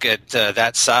interesting look at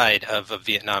that side of a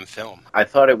Vietnam film. I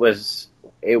thought it was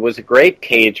a great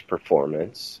Cage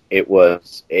performance. It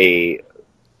was a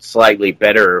slightly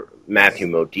better Matthew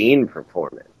Modine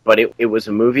performance. But it was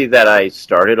a movie that I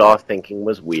started off thinking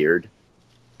was weird,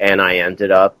 and I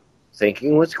ended up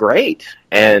thinking was great.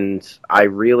 And I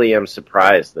really am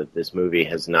surprised that this movie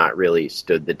has not really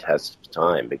stood the test of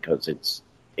time, because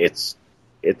it's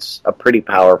a pretty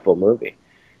powerful movie.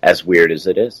 as weird as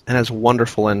it is. And as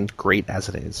wonderful and great as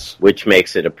it is. Which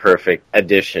makes it a perfect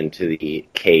addition to the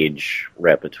Cage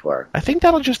repertoire. I think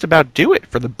that'll just about do it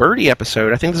for the Birdie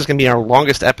episode. I think this is going to be our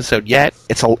longest episode yet.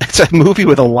 It's a movie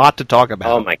with a lot to talk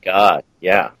about. Oh my god,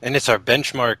 yeah. And it's our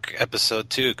benchmark episode,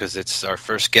 too, because it's our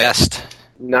first guest.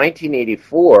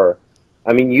 1984,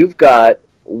 I mean, you've got...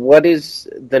 What is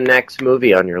the next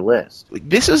movie on your list?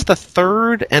 This is the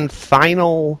third and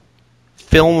final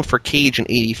film for Cage in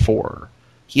 84.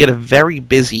 He had a very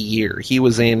busy year. He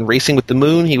was in Racing with the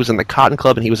Moon, he was in The Cotton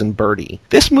Club, and he was in Birdie.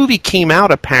 This movie came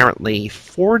out, apparently,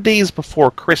 4 days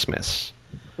before Christmas,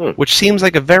 which seems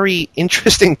like a very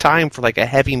interesting time for like a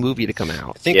heavy movie to come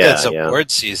out. I think that's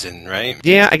award season, right?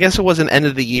 Yeah, I guess it was an end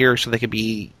of the year, so they could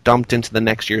be dumped into the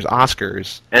next year's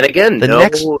Oscars. And again,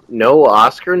 no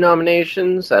Oscar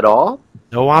nominations at all?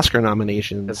 No Oscar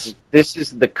nominations. This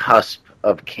is the cusp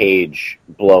of Cage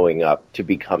blowing up to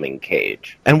becoming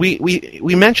Cage. And we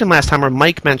mentioned last time, or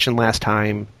Mike mentioned last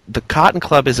time, The Cotton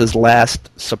Club is his last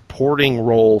supporting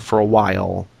role for a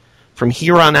while. From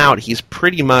here on out, he's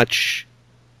pretty much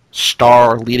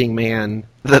star, leading man,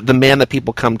 the man that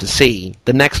people come to see.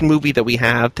 The next movie that we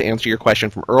have, to answer your question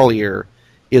from earlier,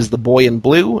 is The Boy in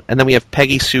Blue, and then we have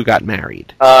Peggy Sue Got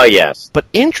Married. Oh, yes. But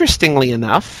interestingly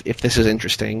enough, if this is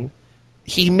interesting,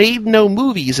 he made no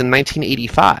movies in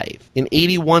 1985. In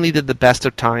 81, he did The Best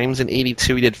of Times. In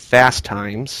 82, he did Fast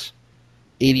Times.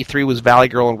 83 was Valley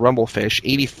Girl and Rumblefish.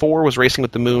 84 was Racing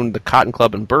with the Moon, The Cotton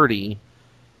Club, and Birdie.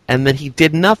 And then he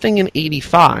did nothing in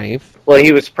 85. Well,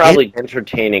 he was probably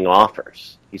entertaining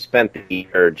offers. He spent the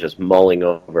year just mulling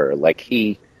over, like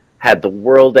he had the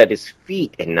world at his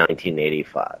feet in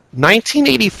 1985.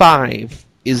 1985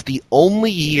 is the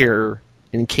only year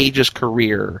in Cage's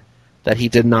career that he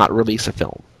did not release a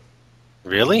film.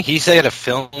 Really? He's had a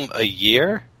film a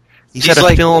year? He's had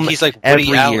a film he's like every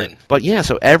Woody Allen. year. But yeah,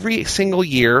 so every single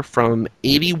year from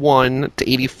 81 to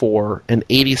 84 and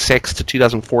 86 to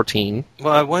 2014.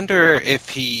 Well, I wonder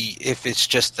if it's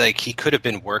just like he could have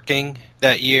been working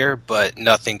that year, but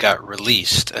nothing got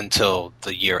released until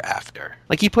the year after.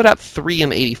 Like he put out 3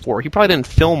 in 84. He probably didn't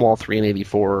film all 3 in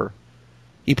 84.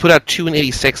 He put out 2 in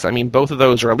 86. I mean, both of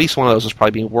those, or at least one of those, was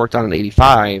probably being worked on in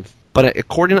 85. But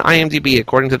according to IMDb,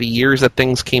 according to the years that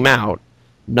things came out,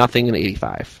 nothing in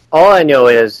 85. All I know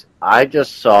is I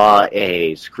just saw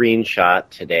a screenshot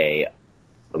today of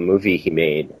a movie he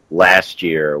made last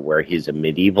year where he's a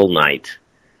medieval knight.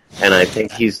 And I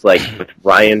think he's like with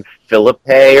Ryan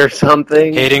Philippe or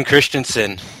something. Hayden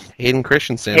Christensen. Even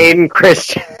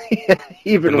worse.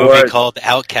 A movie called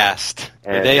Outcast.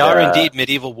 And, they are indeed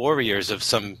medieval warriors of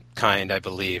some kind, I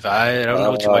believe. I don't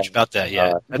know too much about that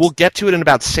yet. We'll get to it in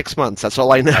about 6 months. That's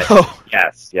all I know.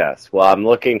 Yes. Well, I'm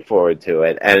looking forward to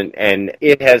it. And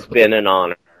it has been an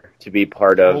honor to be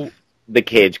part of the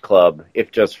Cage Club,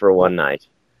 if just for one night.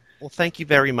 Well, thank you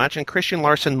very much. And Christian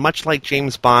Larson, much like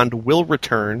James Bond, will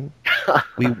return.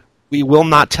 We will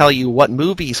not tell you what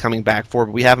movie he's coming back for,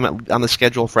 but we have him on the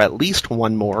schedule for at least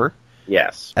one more.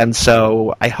 Yes. And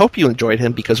so I hope you enjoyed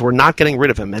him, because we're not getting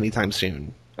rid of him anytime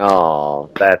soon. Oh,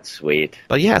 that's sweet.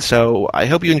 But yeah, so I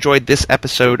hope you enjoyed this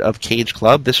episode of Cage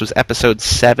Club. This was episode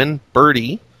 7,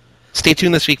 Birdie. Stay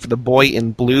tuned this week for The Boy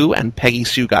in Blue and Peggy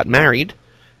Sue Got Married.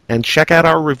 And check out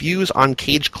our reviews on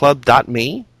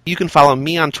cageclub.me. You can follow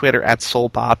me on Twitter at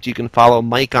SoulPopped. You can follow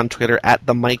Mike on Twitter at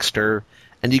The Mikester.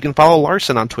 And you can follow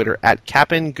Larson on Twitter at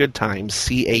Cap'n Goodtimes,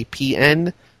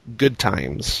 CAPN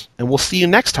Goodtimes. And we'll see you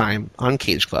next time on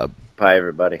Cage Club. Bye,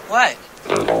 everybody. What?